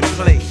out and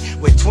play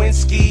with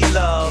Twinsky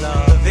Love,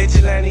 the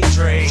Vigilante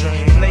Dre,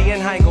 playing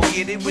hide go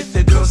get it with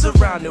the girls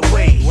around the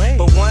way.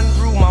 But one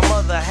rule my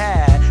mother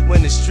had,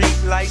 when the street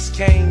lights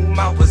came,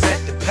 I was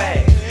at the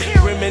pad,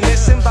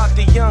 reminiscing about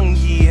the young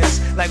years,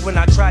 like when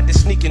I tried to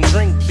sneak and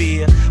drink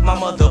beer. My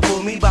mother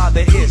pulled me by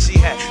the ear. She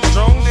had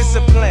strong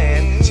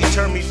discipline. She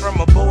turned me from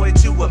a boy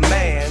to a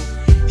man.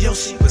 Yo,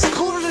 she was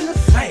cooler than a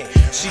fan.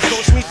 She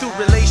coached me through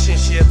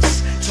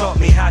relationships, taught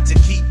me how to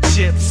keep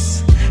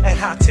chips and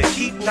how to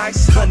keep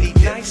nice honey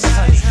dips.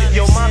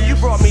 Yo, mom, you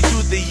brought me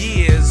through the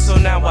years, so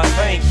now I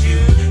thank you.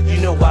 You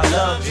know I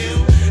love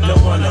you, no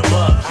one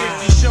above.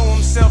 If you show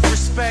them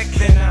self-respect,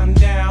 then I'm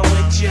down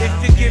with you. If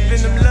you're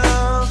giving them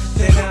love,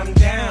 then I'm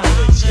down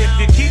with you. If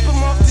you keep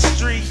them off the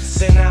streets,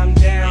 then I'm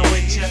down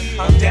with you.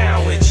 I'm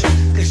down with you,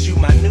 cause you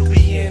my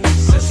Nubian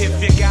sister.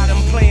 If you got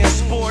them playing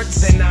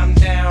sports, then I'm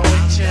down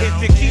with you.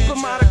 If you keep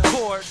them out of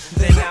court,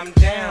 then I'm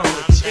down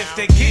with you. If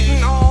they're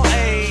getting all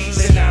A's,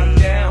 then I'm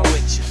down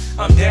with you.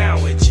 I'm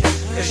down with you,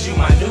 cause you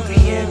my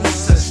Nubian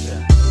sister.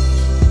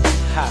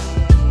 Ha.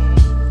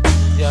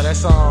 Yo, that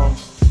song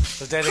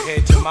was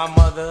dedicated to my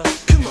mother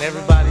and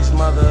everybody's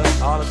mother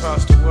all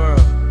across the world.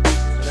 You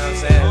know what I'm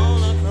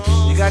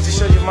saying? You got to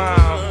show your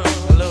mom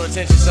a little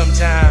attention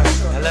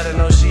sometimes and let her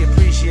know she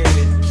appreciated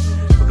it.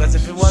 Because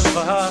if it wasn't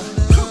for her,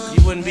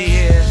 you wouldn't be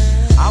here.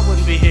 I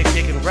wouldn't be here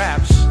kicking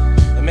raps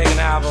and making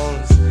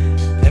albums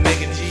and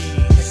making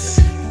G's.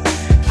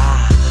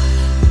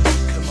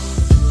 Come on.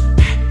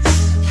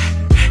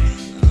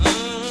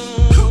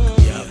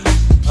 Yeah.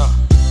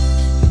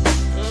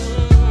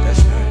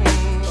 That's right.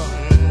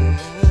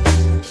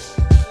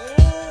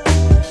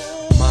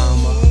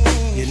 Mama,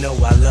 you know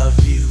I love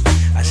you.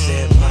 I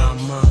said,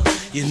 mama,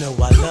 you know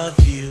I love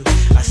you.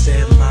 I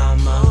said,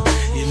 mama,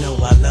 you know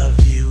I love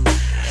you.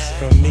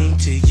 From me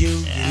to you,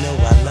 you know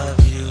I love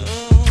you.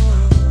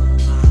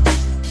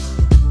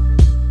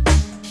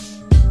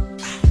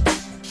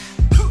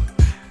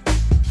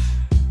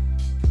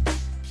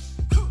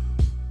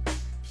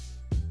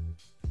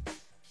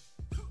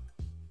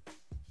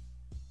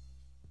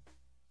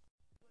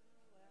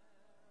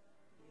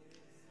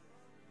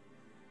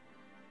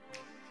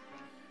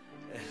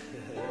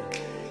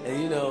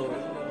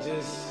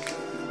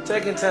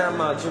 taking time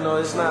out, you know,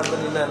 it's not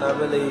really nothing I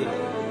really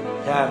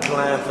have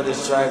planned for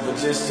this track, but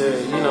just to,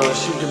 you know,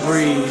 shoot the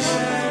breeze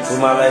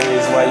with my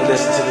ladies while you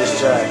listen to this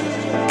track.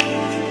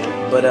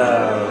 But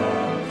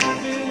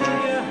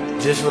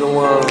just for the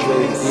ones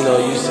that, you know,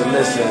 used to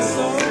listen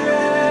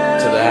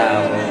to the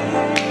album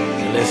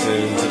and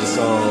listen to the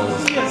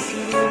songs,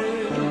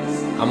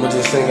 I'ma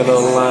just sing a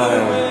little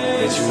line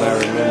that you might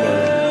remember,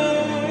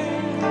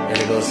 and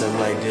it goes something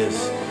like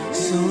this.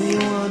 So you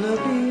wanna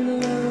be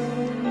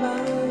loved by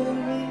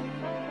me?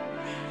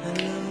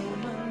 Hello,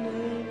 my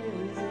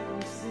name is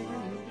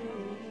H3D.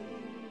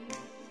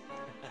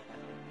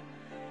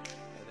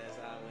 And that's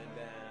how it went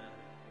down.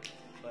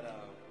 But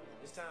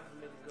it's time for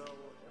me to go,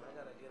 and I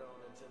gotta get on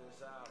into this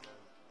album.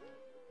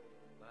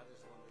 I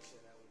just want this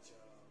shit out.